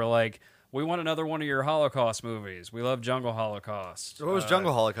 and they were like, we want another one of your Holocaust movies. We love Jungle Holocaust. What was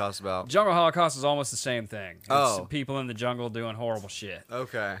Jungle Holocaust about? Jungle Holocaust is almost the same thing. Oh. It's people in the jungle doing horrible shit.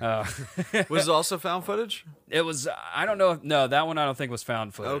 Okay. Was it also found footage? It was, I don't know. No, that one I don't think was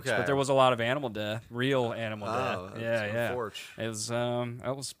found footage. Okay. But there was a lot of animal death, real animal death. That's Yeah. unfortunate. It was,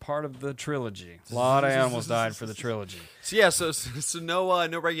 that was part of the trilogy. A lot of animals died for the trilogy. So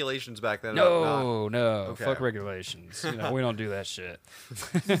no regulations back then. No. Okay. Fuck regulations. We don't do that shit.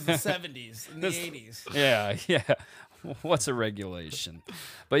 The 70s and the 80s. Yeah. What's a regulation?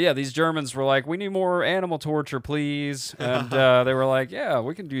 But yeah, these Germans were like, we need more animal torture, please. And they were like, yeah,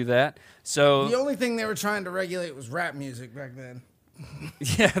 we can do that. So The only thing they were trying to regulate was rap music back then.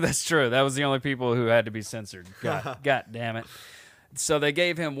 yeah, that's true. That was the only people who had to be censored. God damn it. So they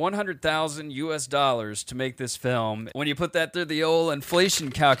gave him $100,000 to make this film. When you put that through the old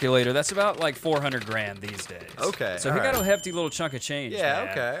inflation calculator, that's about like $400,000 these days. Okay, So he got a hefty little chunk of change. Yeah, man.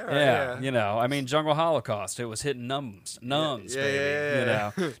 okay, all right, yeah, yeah. you know, I mean, Jungle Holocaust, it was hitting nuns, baby. You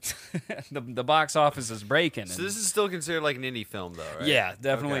know, the box office is breaking. So this is still considered like an indie film, though, right? Yeah,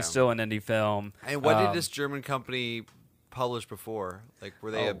 definitely Okay. still an indie film. And what did this German company publish before? Like,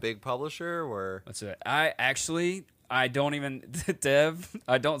 were they a big publisher, or? What's it? I don't even, Dev,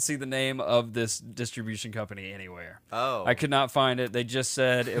 I don't see the name of this distribution company anywhere. Oh. I could not find it. They just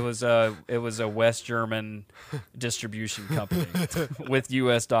said it was a West German distribution company with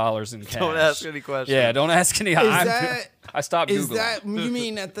U.S. dollars in cash. Don't ask any questions. Yeah, don't ask any. I stopped Googling. Is that you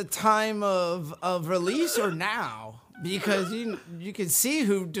mean at the time of release or now? Because you can see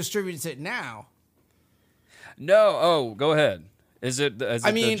who distributes it now. No. Oh, go ahead. Is it the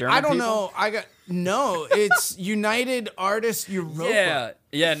German I don't people? know. It's United Artists Europa.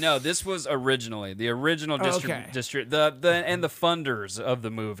 Yeah. No, this was originally the original Okay. and the funders of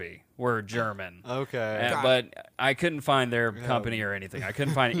the movie were German. Okay. But I couldn't find their company or anything. I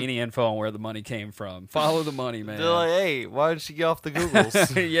couldn't find any info on where the money came from. Follow the money, man. They're like, hey, why don't you get off the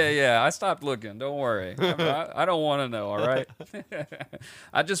Googles? yeah. I stopped looking. Don't worry. I don't want to know, all right?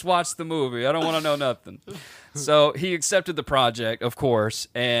 I just watched the movie. I don't want to know nothing. So he accepted the project, of course,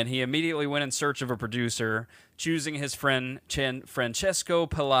 and he immediately went in search of a producer, choosing his friend Francesco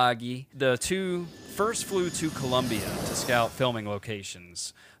Pelaghi. The two first flew to Colombia to scout filming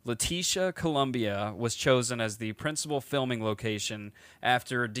locations. Leticia, Colombia was chosen as the principal filming location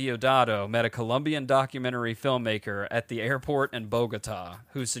after Deodato met a Colombian documentary filmmaker at the airport in Bogota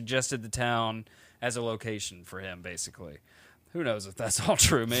who suggested the town as a location for him, basically. Who knows if that's all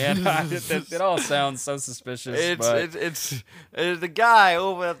true, man? It all sounds so suspicious. It's the guy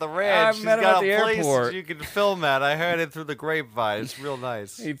over at the ranch. I met him He's got at the a place airport. you can film at. I heard it through the grapevine. It's real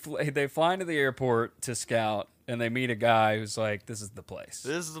nice. They fly into the airport to scout, and they meet a guy who's like, "This is the place.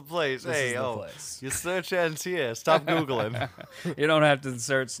 This is the place. This Hey, is the place. your search ends here. Stop Googling. You don't have to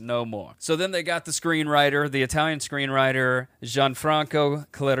search no more." So then they got the screenwriter, the Italian screenwriter Gianfranco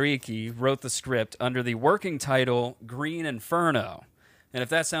Clerici wrote the script under the working title Green Inferno. And if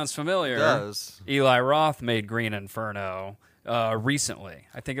that sounds familiar, It does. Eli Roth made Green Inferno recently.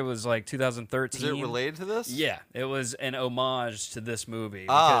 I think it was like 2013. Is it related to this? Yeah, it was an homage to this movie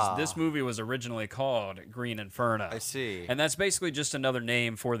because this movie was originally called Green Inferno. I see. And that's basically just another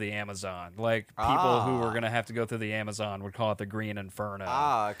name for the Amazon. Like people who were going to have to go through the Amazon would call it the Green Inferno.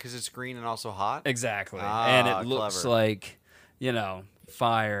 Because it's green and also hot? Exactly. And it looks clever. like,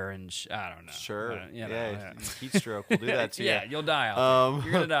 fire and I don't know. Sure. Yeah. Heat stroke will do that to you. Yeah, you'll die out there.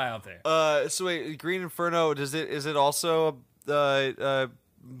 You're going to die out there. So wait, Green Inferno, is it also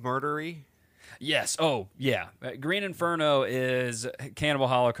murdery? Yes. Oh, yeah. Green Inferno is Cannibal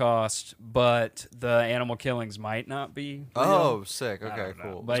Holocaust, but the animal killings might not be real. Oh, sick. Okay, don't know.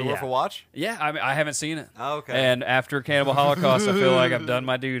 cool. But Is it worth yeah. a watch? Yeah, I haven't seen it. Oh, okay. And after Cannibal Holocaust, I feel like I've done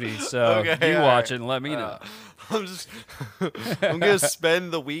my duty. So Okay, you all watch right. it and let me know. I'm gonna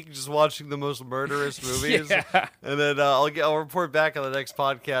spend the week just watching the most murderous movies, Yeah. and then I'll report back on the next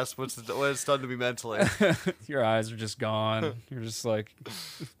podcast what it's done to me mentally. Your eyes are just gone. You're just like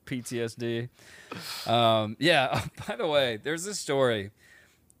PTSD. Yeah. By the way, there's this story.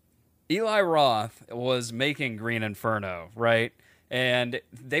 Eli Roth was making Green Inferno, right? And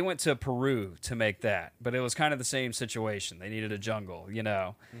they went to Peru to make that, but it was kind of the same situation. They needed a jungle,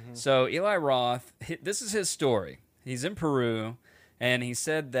 So Eli Roth, this is his story. He's in Peru, and he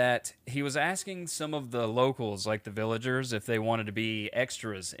said that he was asking some of the locals, like the villagers, if they wanted to be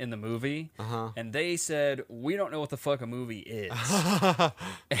extras in the movie. And they said, "We don't know what the fuck a movie is."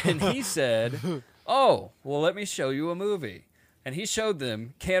 And he said, "Oh, well, let me show you a movie." And he showed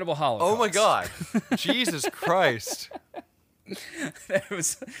them Cannibal Holocaust. Oh my God, Jesus Christ!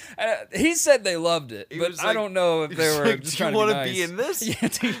 He said they loved it, He but was I like- don't know if he they was were like, just "Do you trying to wanna be be nice." in this? Yeah,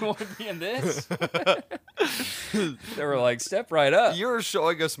 do you want to be in this? They were like, "Step right up." You're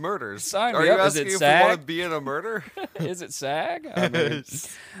showing us murders. Sign Are me you up. Is asking it if we want SAG? to be in a murder? Is it SAG? I mean,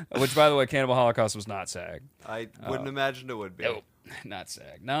 which, by the way, Cannibal Holocaust was not SAG. I wouldn't imagine it would be. Nope, not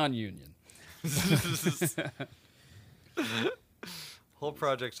SAG. Non-union. Whole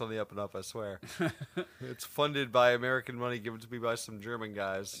project's on the up and up, I swear. It's funded by American money given to me by some German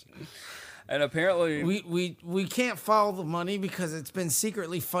guys. And apparently, We can't follow the money because it's been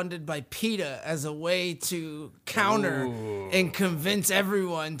secretly funded by PETA as a way to counter and convince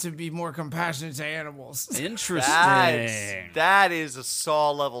everyone to be more compassionate to animals. interesting. That is a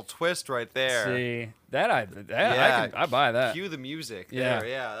Saw level twist right there. See I buy that. Cue the music. Yeah. There,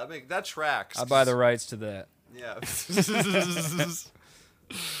 yeah. That tracks. I buy the rights to that. Yeah.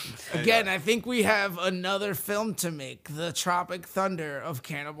 Again, I think we have another film to make, The Tropic Thunder of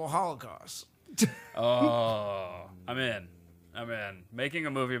Cannibal Holocaust. Oh, I'm in. Making a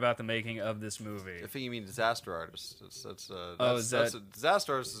movie about the making of this movie. I think you mean Disaster Artist. That's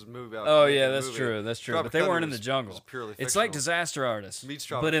Disaster Artist is a movie about. Oh yeah, that's true. That's true. Tropic But they Thunder weren't in the was jungle. Purely It's like fictional. Disaster Artist, Meets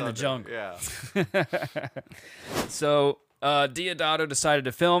Tropic but in the Thunder. jungle. Yeah. So Deodato decided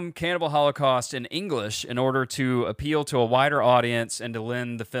to film Cannibal Holocaust in English in order to appeal to a wider audience and to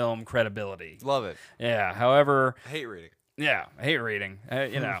lend the film credibility. Love it. Yeah. However, I hate reading. yeah, I hate reading.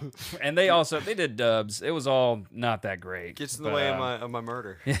 And they did dubs. It was all not that great. Gets in the But, way of my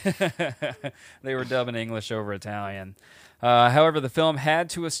murder. they were dubbing English over Italian. However, the film had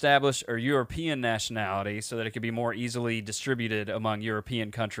to establish a European nationality so that it could be more easily distributed among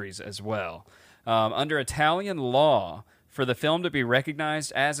European countries as well. Under Italian law, for the film to be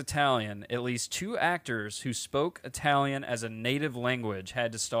recognized as Italian, at least 2 actors who spoke Italian as a native language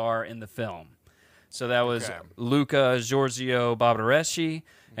had to star in the film. So that was Luca Giorgio Barbareschi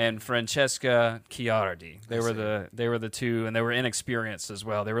and Francesca Chiardi. They were the 2, and they were inexperienced as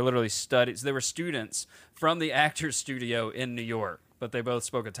well. They were literally they were students from the Actors Studio in New York, but they both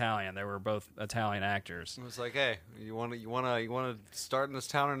spoke Italian. They were both Italian actors. It was like, hey, you want to start in this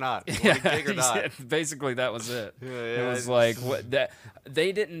town or not? You want to dig or not? Basically, that was it. Yeah, it was like that.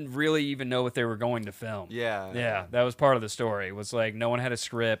 They didn't really even know what they were going to film. Yeah. That was part of the story. It was like no one had a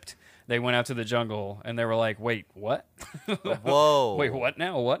script. They went out to the jungle and they were like, "Wait, what? Whoa! Wait, what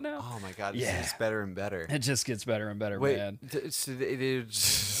now? What now?" Oh my God! This gets better and better. It just gets better and better, Wait, man. There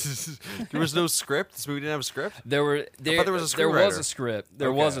was no script. This movie didn't have a script. I thought there was a There was screenwriter. a script.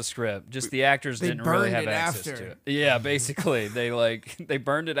 There was a script. Just the actors They didn't really burned have it access after. to it. Yeah, basically, they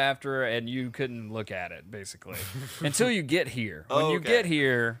burned it after, and you couldn't look at it basically until you get here. When you get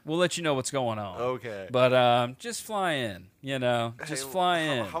here, we'll let you know what's going on. Okay. But just fly in. Just fly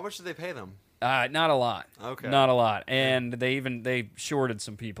in. How much did they pay them? Not a lot. Okay. Not a lot. And they shorted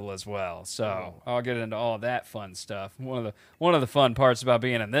some people as well. So I'll get into all of that fun stuff. One of the fun parts about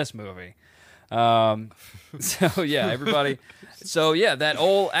being in this movie. So yeah, everybody. So yeah, that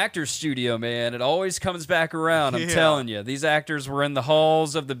old actor studio, man, it always comes back around. I'm telling you, these actors were in the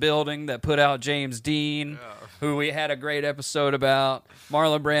halls of the building that put out James Dean, who we had a great episode about,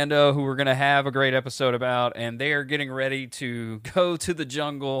 Marlon Brando, who we're gonna have a great episode about, and they are getting ready to go to the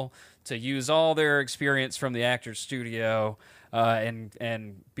jungle to use all their experience from the actor's studio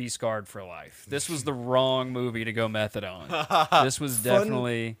and be scarred for life. This was the wrong movie to go method on. This was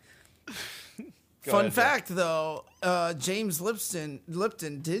definitely... Fun fact, though, James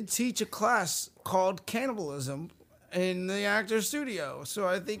Lipton did teach a class called cannibalism in the actor's studio. So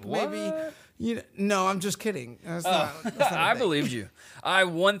I think maybe... No, I'm just kidding. That's not I believed you. I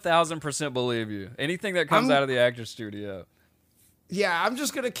 1,000% believe you. Anything that comes out of the actor's studio... Yeah, I'm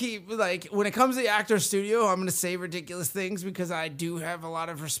just going to keep, when it comes to the actor's studio, I'm going to say ridiculous things because I do have a lot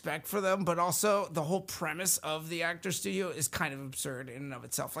of respect for them, but also the whole premise of the actor's studio is kind of absurd in and of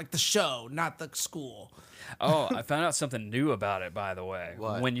itself. Like the show, not the school. Oh, I found out something new about it, by the way.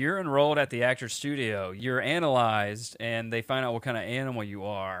 What? When you're enrolled at the actor's studio, you're analyzed, and they find out what kind of animal you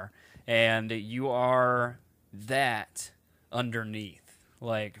are, and you are that underneath,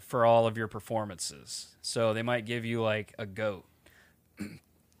 for all of your performances. So they might give you, a goat.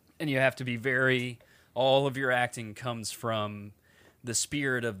 And you have to be all of your acting comes from the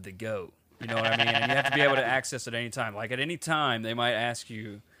spirit of the goat. You know what I mean? And you have to be able to access it any time. Like at any time, they might ask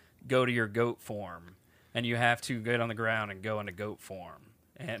you, go to your goat form. And you have to get on the ground and go into goat form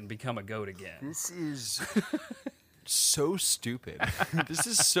and become a goat again. This is so stupid. This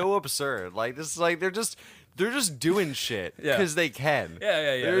is so absurd. They're just doing shit because they can. Yeah.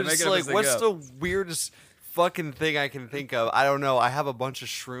 They're They just make it up as they what's go. the weirdest fucking thing I can think of? I don't know. I have a bunch of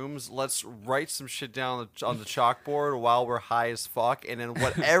shrooms. Let's write some shit down on the chalkboard while we're high as fuck, and then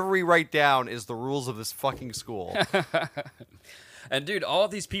whatever we write down is the rules of this fucking school. And dude, all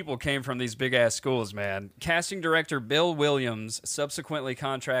of these people came from these big ass schools, man. Casting director Bill Williams subsequently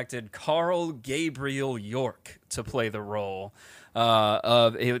contracted Carl Gabriel York to play the role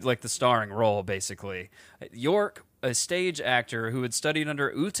of the starring role, basically. York, a stage actor who had studied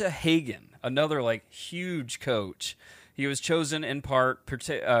under Uta Hagen, another huge coach. He was chosen in part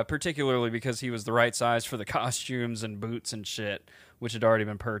particularly because he was the right size for the costumes and boots and shit, which had already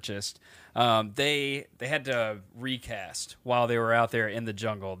been purchased. They had to recast while they were out there in the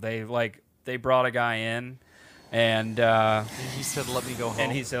jungle. They brought a guy in And He said, "Let me go home."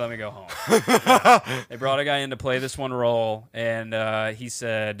 he said, "Let me go home." They brought a guy in to play this one role, and he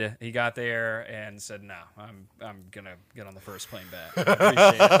said he got there and said, "No, I'm gonna get on the first plane back. I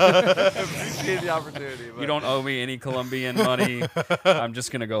appreciate it. Appreciate the opportunity. But You don't owe me any Colombian money. I'm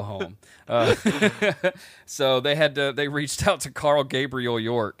just gonna go home." So they reached out to Carl Gabriel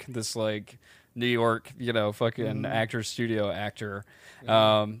York, this like New York, fucking actor, studio actor.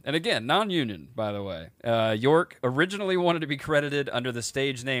 And again, non-union, by the way. York originally wanted to be credited under the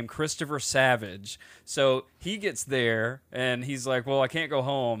stage name Christopher Savage. So he gets there and he's like, well, I can't go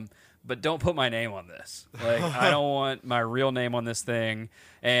home, but don't put my name on this. Like, I don't want my real name on this thing.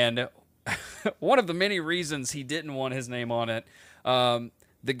 And one of the many reasons he didn't want his name on it,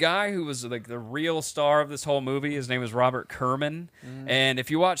 the guy who was like the real star of this whole movie, his name is Robert Kerman. And if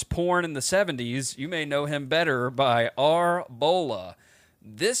you watch porn in the 70s, you may know him better by R. Bola.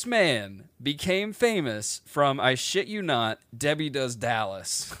 This man became famous from, I shit you not, Debbie Does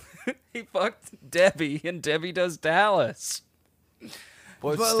Dallas. He fucked Debbie in Debbie Does Dallas.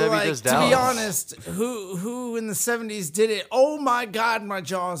 What's But Debbie like, Does to Dallas? be honest, who in the 70s did it? Oh my God, my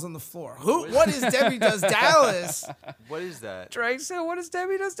jaw's on the floor. What is Debbie Does Dallas? What is that? Drake said, what is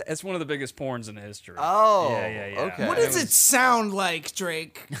Debbie Does Dallas? It's one of the biggest porns in history. Oh, Yeah. okay. What does it sound like,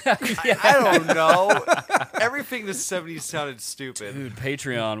 Drake? I don't know. Everything in the 70s sounded stupid. Dude,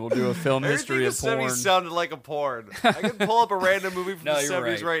 Patreon will do a film history Everything of in the 70s porn. sounded like a porn. I can pull up a random movie from No, the you're 70s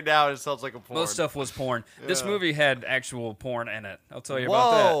right. right now and it sounds like a porn. Most stuff was porn. This Yeah. movie had actual porn in it. I'll tell you about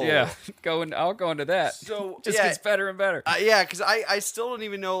Whoa. that. Yeah, I'll go into that. So, just yeah. gets better and better. Yeah, because I still don't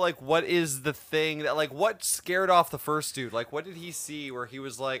even know, like, what is the thing that, like, what scared off the first dude? Like, what did he see where he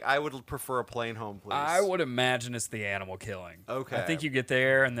was like, I would prefer a plane home, please? I would imagine it's the animal killing. Okay. I think you get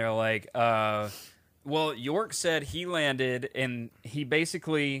there and they're like, well, York said he landed and he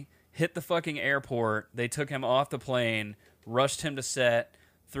basically hit the fucking airport. They took him off the plane, rushed him to set,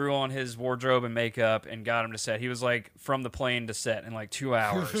 threw on his wardrobe and makeup, and got him to set. He was like from the plane to set in like 2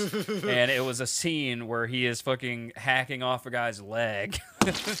 hours. And it was a scene where he is fucking hacking off a guy's leg.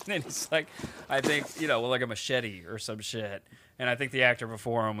 And he's like, I think, with like a machete or some shit. And I think the actor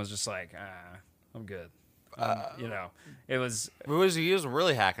before him was just like, I'm good. It was. He was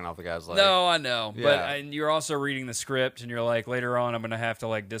really hacking off the guy's leg. No, I know, but Yeah. and you're also reading the script, and you're like, later on, I'm gonna have to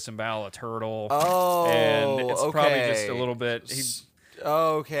like disembowel a turtle. Oh, and it's probably okay. just a little bit. He's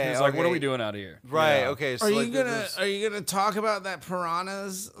Okay. like, what are okay. we doing out of here? Right. Yeah. Okay. So Are like, you gonna there's- talk about that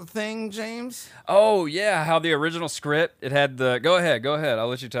piranhas thing, James? Oh yeah, how the original script it had the. Go ahead. I'll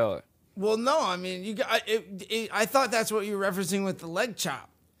let you tell it. Well, no, I mean, I thought that's what you were referencing with the leg chop.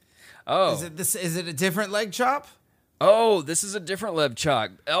 Oh, Is it a different leg chop? this is a different leg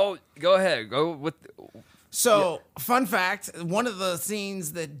chop. Oh, go ahead. Go with. So, fun fact, one of the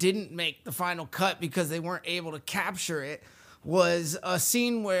scenes that didn't make the final cut because they weren't able to capture it was a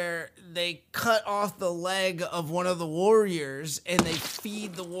scene where they cut off the leg of one of the warriors and they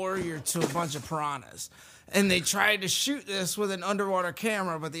feed the warrior to a bunch of piranhas. And they tried to shoot this with an underwater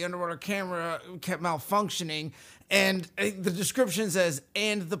camera, but the underwater camera kept malfunctioning. And the description says,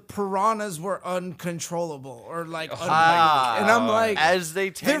 and the piranhas were uncontrollable or like, and I'm like, as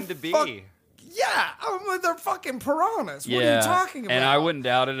they tend to they're be. fuck- yeah, I'm like, they're fucking piranhas. What are you talking about? And I wouldn't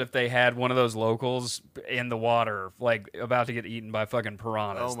doubt it if they had one of those locals in the water, like about to get eaten by fucking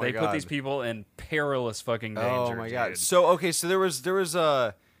piranhas. Oh my They put these God. people in perilous fucking danger. Oh my god. dude. So okay, so there was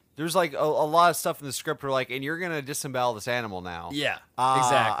like a lot of stuff in the script where like, and you're gonna disembowel this animal now. Yeah, Ah,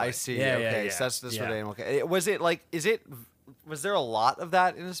 exactly. I see. Yeah, okay, yeah, so that's yeah. what animal. Was it like? Was there a lot of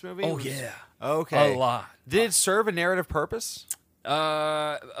that in this movie? Oh Was- yeah, Okay. a lot. Did it serve a narrative purpose?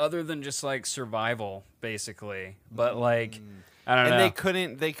 Other than just like survival, basically. But like, I don't And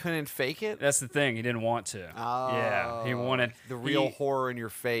know. they couldn't fake it. That's the thing. He didn't want to. Yeah, he wanted the real he- horror in your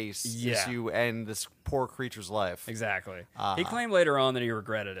face Yeah. as you end this poor creature's life. Exactly. Uh-huh. He claimed later on that he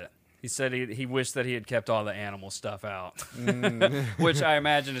regretted it. He said he wished that he had kept all the animal stuff out, which I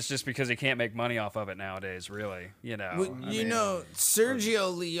imagine is just because he can't make money off of it nowadays. Really, Well,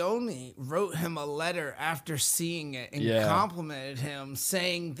 Sergio Leone wrote him a letter after seeing it and Yeah. complimented him,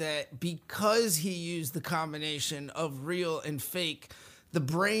 saying that because he used the combination of real and fake, the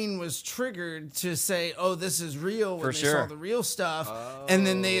brain was triggered to say, "Oh, this is real," when For they sure. saw the real stuff, and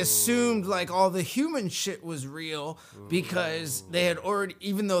then they assumed like all the human shit was real because they had already,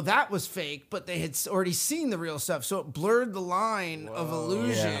 even though that was fake, but they had already seen the real stuff, so it blurred the line of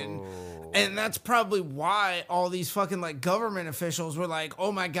illusion. And that's probably why all these fucking like government officials were like,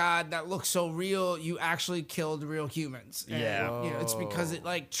 "Oh my god, that looks so real. You actually killed real humans." And, Yeah. it's because it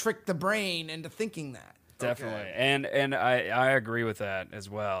like tricked the brain into thinking that. Definitely. And I agree with that as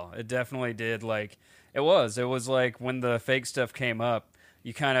well. It definitely did. Like, It was like when the fake stuff came up,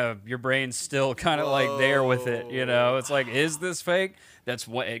 you kind of, your brain's still kind of like there with it, you know? It's like, is this fake? That's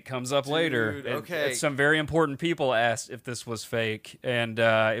what it comes up later. Okay. Some very important people asked if this was fake, and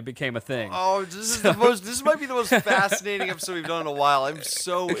it became a thing. Oh, this might be the most fascinating episode we've done in a while. I'm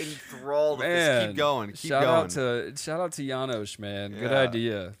so enthralled with this. Keep going. Shout out to Janos, man. Good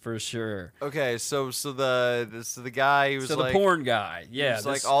idea for sure. Okay, so the guy who's the porn guy. Yeah, he's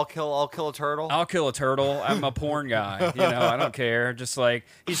like, I'll kill a turtle. I'll kill a turtle. I'm a porn guy. You know, I don't care. Just like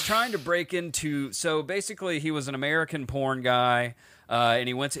he's trying to break into. So basically, he was an American porn guy. And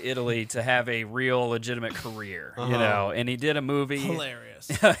he went to Italy to have a real legitimate career, you know, and he did a movie. Hilarious.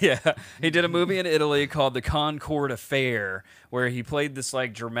 Yeah. He did a movie in Italy called The Concorde Affair, where he played this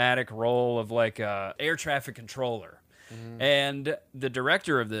like dramatic role of like a air traffic controller. And the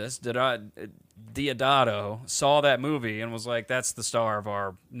director of this, Diodato, saw that movie and was like, that's the star of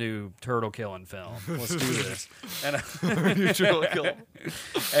our new turtle killing film. Let's do this.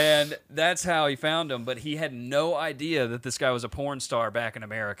 And that's how he found him, but he had no idea that this guy was a porn star back in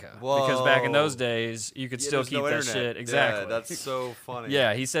America. Whoa. Because back in those days, you could still keep no that internet. shit. Exactly. Yeah, that's so funny.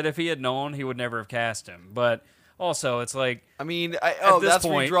 Yeah, he said if he had known, he would never have cast him. But also, it's like, I mean, this that's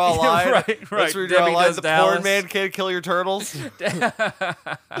where point- you draw a line. Right. That's where you draw Debbie a line. Does The Dallas. porn man can't kill your turtles.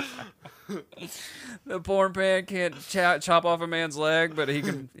 the porn pan can't chop off a man's leg, but he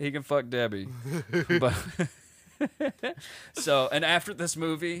can fuck Debbie. But so, and after this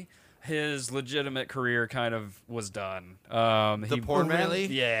movie, his legitimate career kind of was done. The porn man? Really?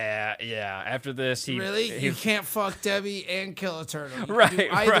 Yeah. After this, he You can't fuck Debbie and kill a turtle. You can right, do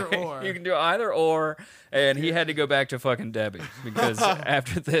either right. or. You can do either or, and he had to go back to fucking Debbie because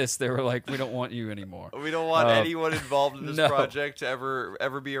after this, they were like, "We don't want you anymore. We don't want anyone involved in this no. project to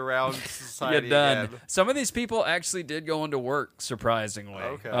ever be around society You're done." again. Some of these people actually did go into work, surprisingly.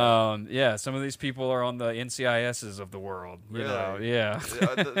 Okay. Yeah, some of these people are on the NCISs of the world. You know, Really? yeah.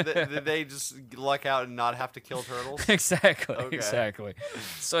 Did they just luck out and not have to kill turtles? Exactly, Okay. exactly.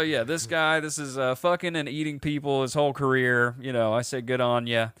 So yeah, this guy, this is fucking and eating people his whole career. You know, I say good on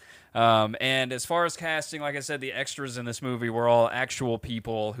ya. And as far as casting, like I said, the extras in this movie were all actual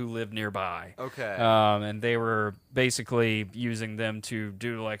people who lived nearby. Okay. And they were basically using them to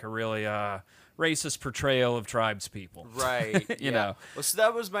do like a really racist portrayal of tribes people. Right. You know. Well, so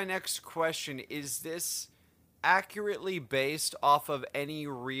that was my next question. Is this accurately based off of any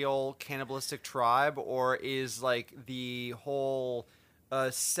real cannibalistic tribe, or is like the whole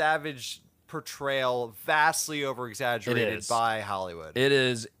savage portrayal vastly over exaggerated is. by Hollywood? It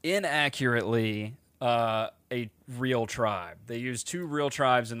is inaccurately a real tribe. They used two real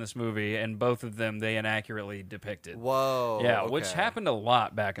tribes in this movie, and both of them they inaccurately depicted. Whoa. Yeah, okay. which happened a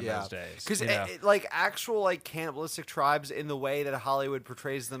lot back in those days. Because you know? like actual like cannibalistic tribes in the way that Hollywood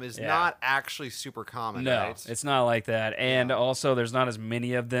portrays them is Yeah. not actually super common. No, right? it's not like that. And also, there's not as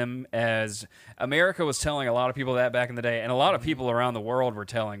many of them as America was telling a lot of people that back in the day. And a lot of people around the world were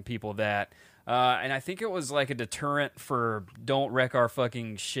telling people that. And I think it was like a deterrent for don't wreck our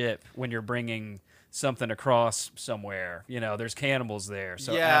fucking ship when you're bringing something across somewhere. You know, there's cannibals there.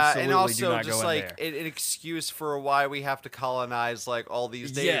 So yeah, absolutely and do also not just go like in there. an excuse for why we have to colonize like all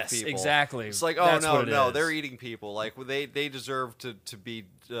these native Yes, people. exactly. It's like, oh That's no, what it no, is. they're eating people. Like they deserve to be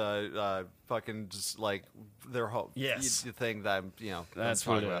fucking just like their whole Yes. the thing that I'm That's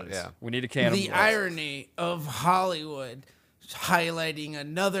I'm what it talking is. about. Yeah. We need a cannibal. The irony of Hollywood highlighting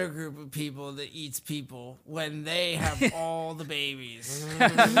another group of people that eats people when they have all the babies.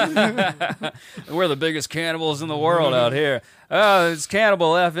 We're the biggest cannibals in the world out here. Oh, it's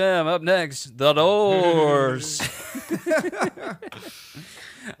Cannibal FM. Up next, The Doors.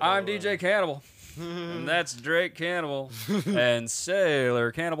 I'm DJ Cannibal. And that's Drake Cannibal. And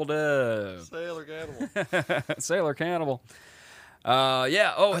Sailor Cannibal Dev. Sailor cannibal. Sailor Cannibal.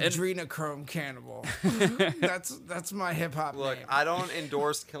 Yeah. Oh, and Adrenochrome Cannibal. That's my hip hop Look, name. I don't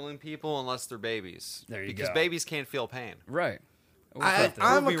endorse killing people unless they're babies. There you because go. babies can't feel pain. right. I'm a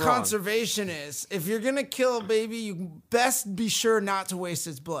Prove me wrong. conservationist. If you're gonna kill a baby, you best be sure not to waste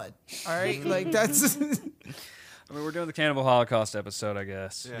its blood. All right, like that's. I mean, we're doing the Cannibal Holocaust episode, I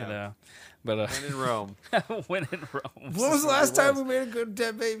guess. Yeah. You know, but When in Rome. when in Rome. When was the last time we made a good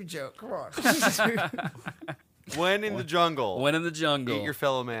dead baby joke? Come on. When in the jungle. When in the jungle. Eat your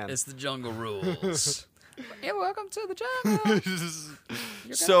fellow man. It's the jungle rules. Yeah, welcome to the jungle.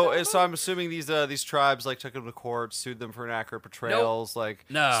 So I'm assuming these tribes like took them to court, sued them for inaccurate portrayals, like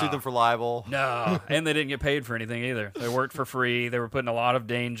No. sued them for libel. No, and they didn't get paid for anything either. They worked for free. They were put in a lot of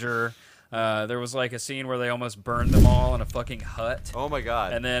danger. There was like a scene where they almost burned them all in a fucking hut. Oh my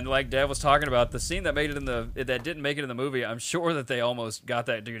god. And then, like Dev was talking about, the scene that made it that didn't make it in the movie. I'm sure that they almost got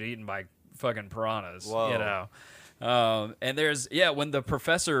that dude eaten by fucking piranhas. Whoa. You know. And there's when the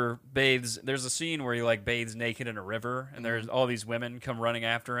professor bathes, there's a scene where he like bathes naked in a river, and there's all these women come running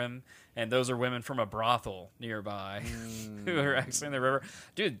after him, and those are women from a brothel nearby who are actually in the river.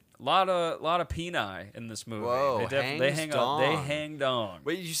 Dude, lot of peni in this movie. Whoa, they hanged on.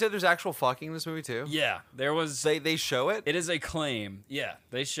 Wait, you said there's actual fucking in this movie too? Yeah, there was. They show it? It is a claim. Yeah,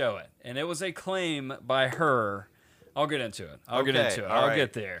 they show it, and it was a claim by her. I'll get into it. I'll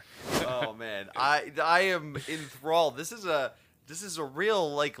get there. Oh man, I am enthralled. This is a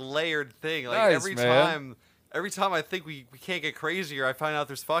real like layered thing. Like Nice, every time I think we can't get crazier, I find out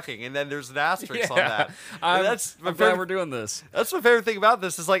there's fucking, and then there's an asterisk on Yeah. that. I'm That's my glad we're favorite. doing this. That's my favorite thing about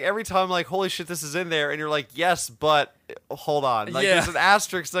this is like every time like holy shit this is in there, and you're like yes, but hold on, like Yeah. there's an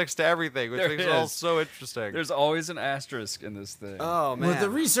asterisk next to everything, which There makes it all is. so interesting. There's always an asterisk in this thing. Oh man, What the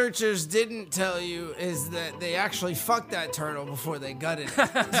researchers didn't tell you is that they actually fucked that turtle before they gutted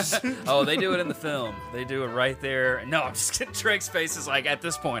it. Oh, they do it in the film. They do it right there. No, I'm just kidding. Drake's face is like, at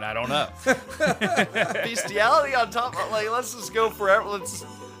this point, I don't know. bestiality on top. Like let's just go forever. Let's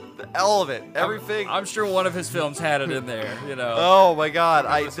all of it, everything. I'm sure one of his films had it in there, you know. Oh my god!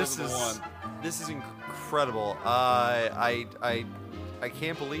 That This was is the this is incredible. I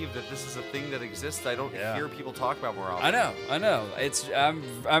can't believe that this is a thing that exists. I don't Yeah. hear people talk about more often. I know.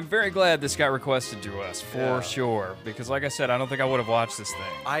 I'm very glad this got requested to us for Yeah. sure, because like I said, I don't think I would have watched this thing.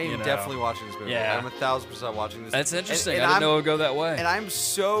 I you am know? definitely watching this movie. Yeah. I'm 1,000% watching this. That's interesting. And I didn't I'm- know it would go that way. And I'm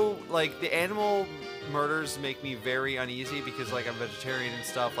so like the animal murders make me very uneasy because like I'm vegetarian and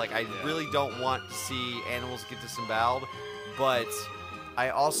stuff. Like I really don't want to see animals get disemboweled, but I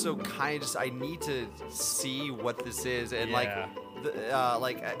also kind of just I need to see what this is and Yeah.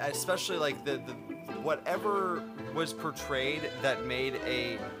 especially like the whatever was portrayed that made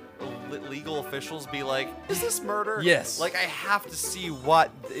a legal officials be like, is this murder? Yes. Like I have to see what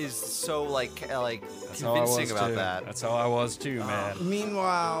is so like That's how I was convincing about too. that. That's how I was too, man.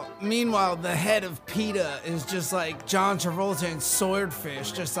 Meanwhile, the head of PETA is just like John Travolta in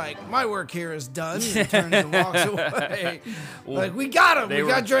Swordfish, just like my work here is done. And turns and walks away. Like we got him. We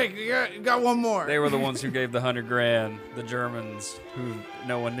got Drake. We got one more. They were the ones who gave the $100,000, the Germans, who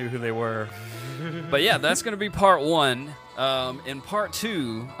no one knew who they were. But yeah, that's going to be part one. In part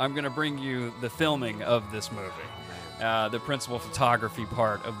two, I'm going to bring you the filming of this movie, the principal photography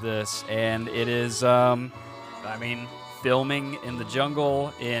part of this, and it is, filming in the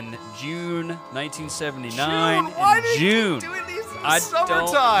jungle in June 1979. Why in did June. you doing these in the I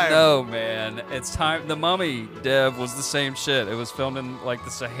summertime? don't know, man. It's time. The Mummy, Dev, was the same shit. It was filmed in like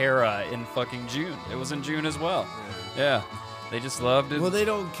the Sahara in fucking June. It was in June as well. Yeah. They just loved it. Well, they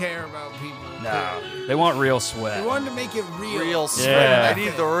don't care about people. No. They want real sweat. They wanted to make it real. Real sweat. Yeah. I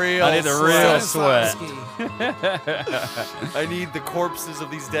need the real. I need the real sweat. Stanislavski. I need the corpses of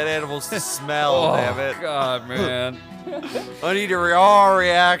these dead animals to smell. Oh, Damn it! God, man. I need a raw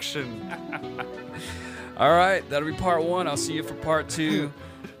reaction. All right. That'll be part one. I'll see you for part two.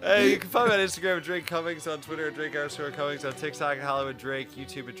 Hey, you can find me on Instagram at Drake Cummings, on Twitter at Drake_Cummings, on TikTok at Hollywood Drake,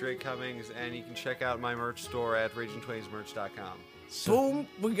 YouTube at Drake Cummings, and you can check out my merch store at Raging20smerch.com. Boom.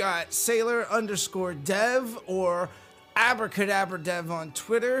 We got Sailor_Dev or Abracadabra Dev on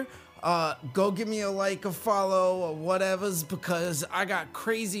Twitter. Go give me a like, a follow, or whatever's, because I got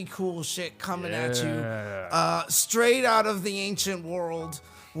crazy cool shit coming at you. Straight out of the ancient world,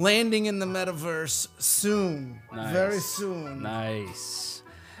 landing in the metaverse soon. Nice. Very soon. Nice.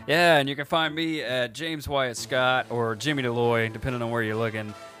 Yeah, and you can find me at James Wyatt Scott or Jimmy Deloy, depending on where you're looking.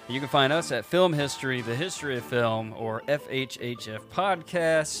 And you can find us at Film History, The History of Film, or FHHF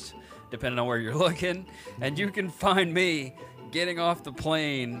Podcast, depending on where you're looking. And you can find me getting off the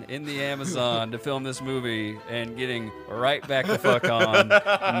plane in the Amazon to film this movie and getting right back the fuck on.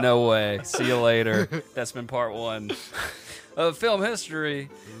 No way. See you later. That's been part one of Film History,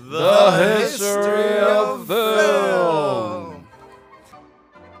 The History of Film.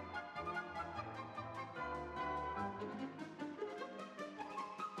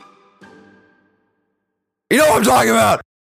 You know what I'm talking about!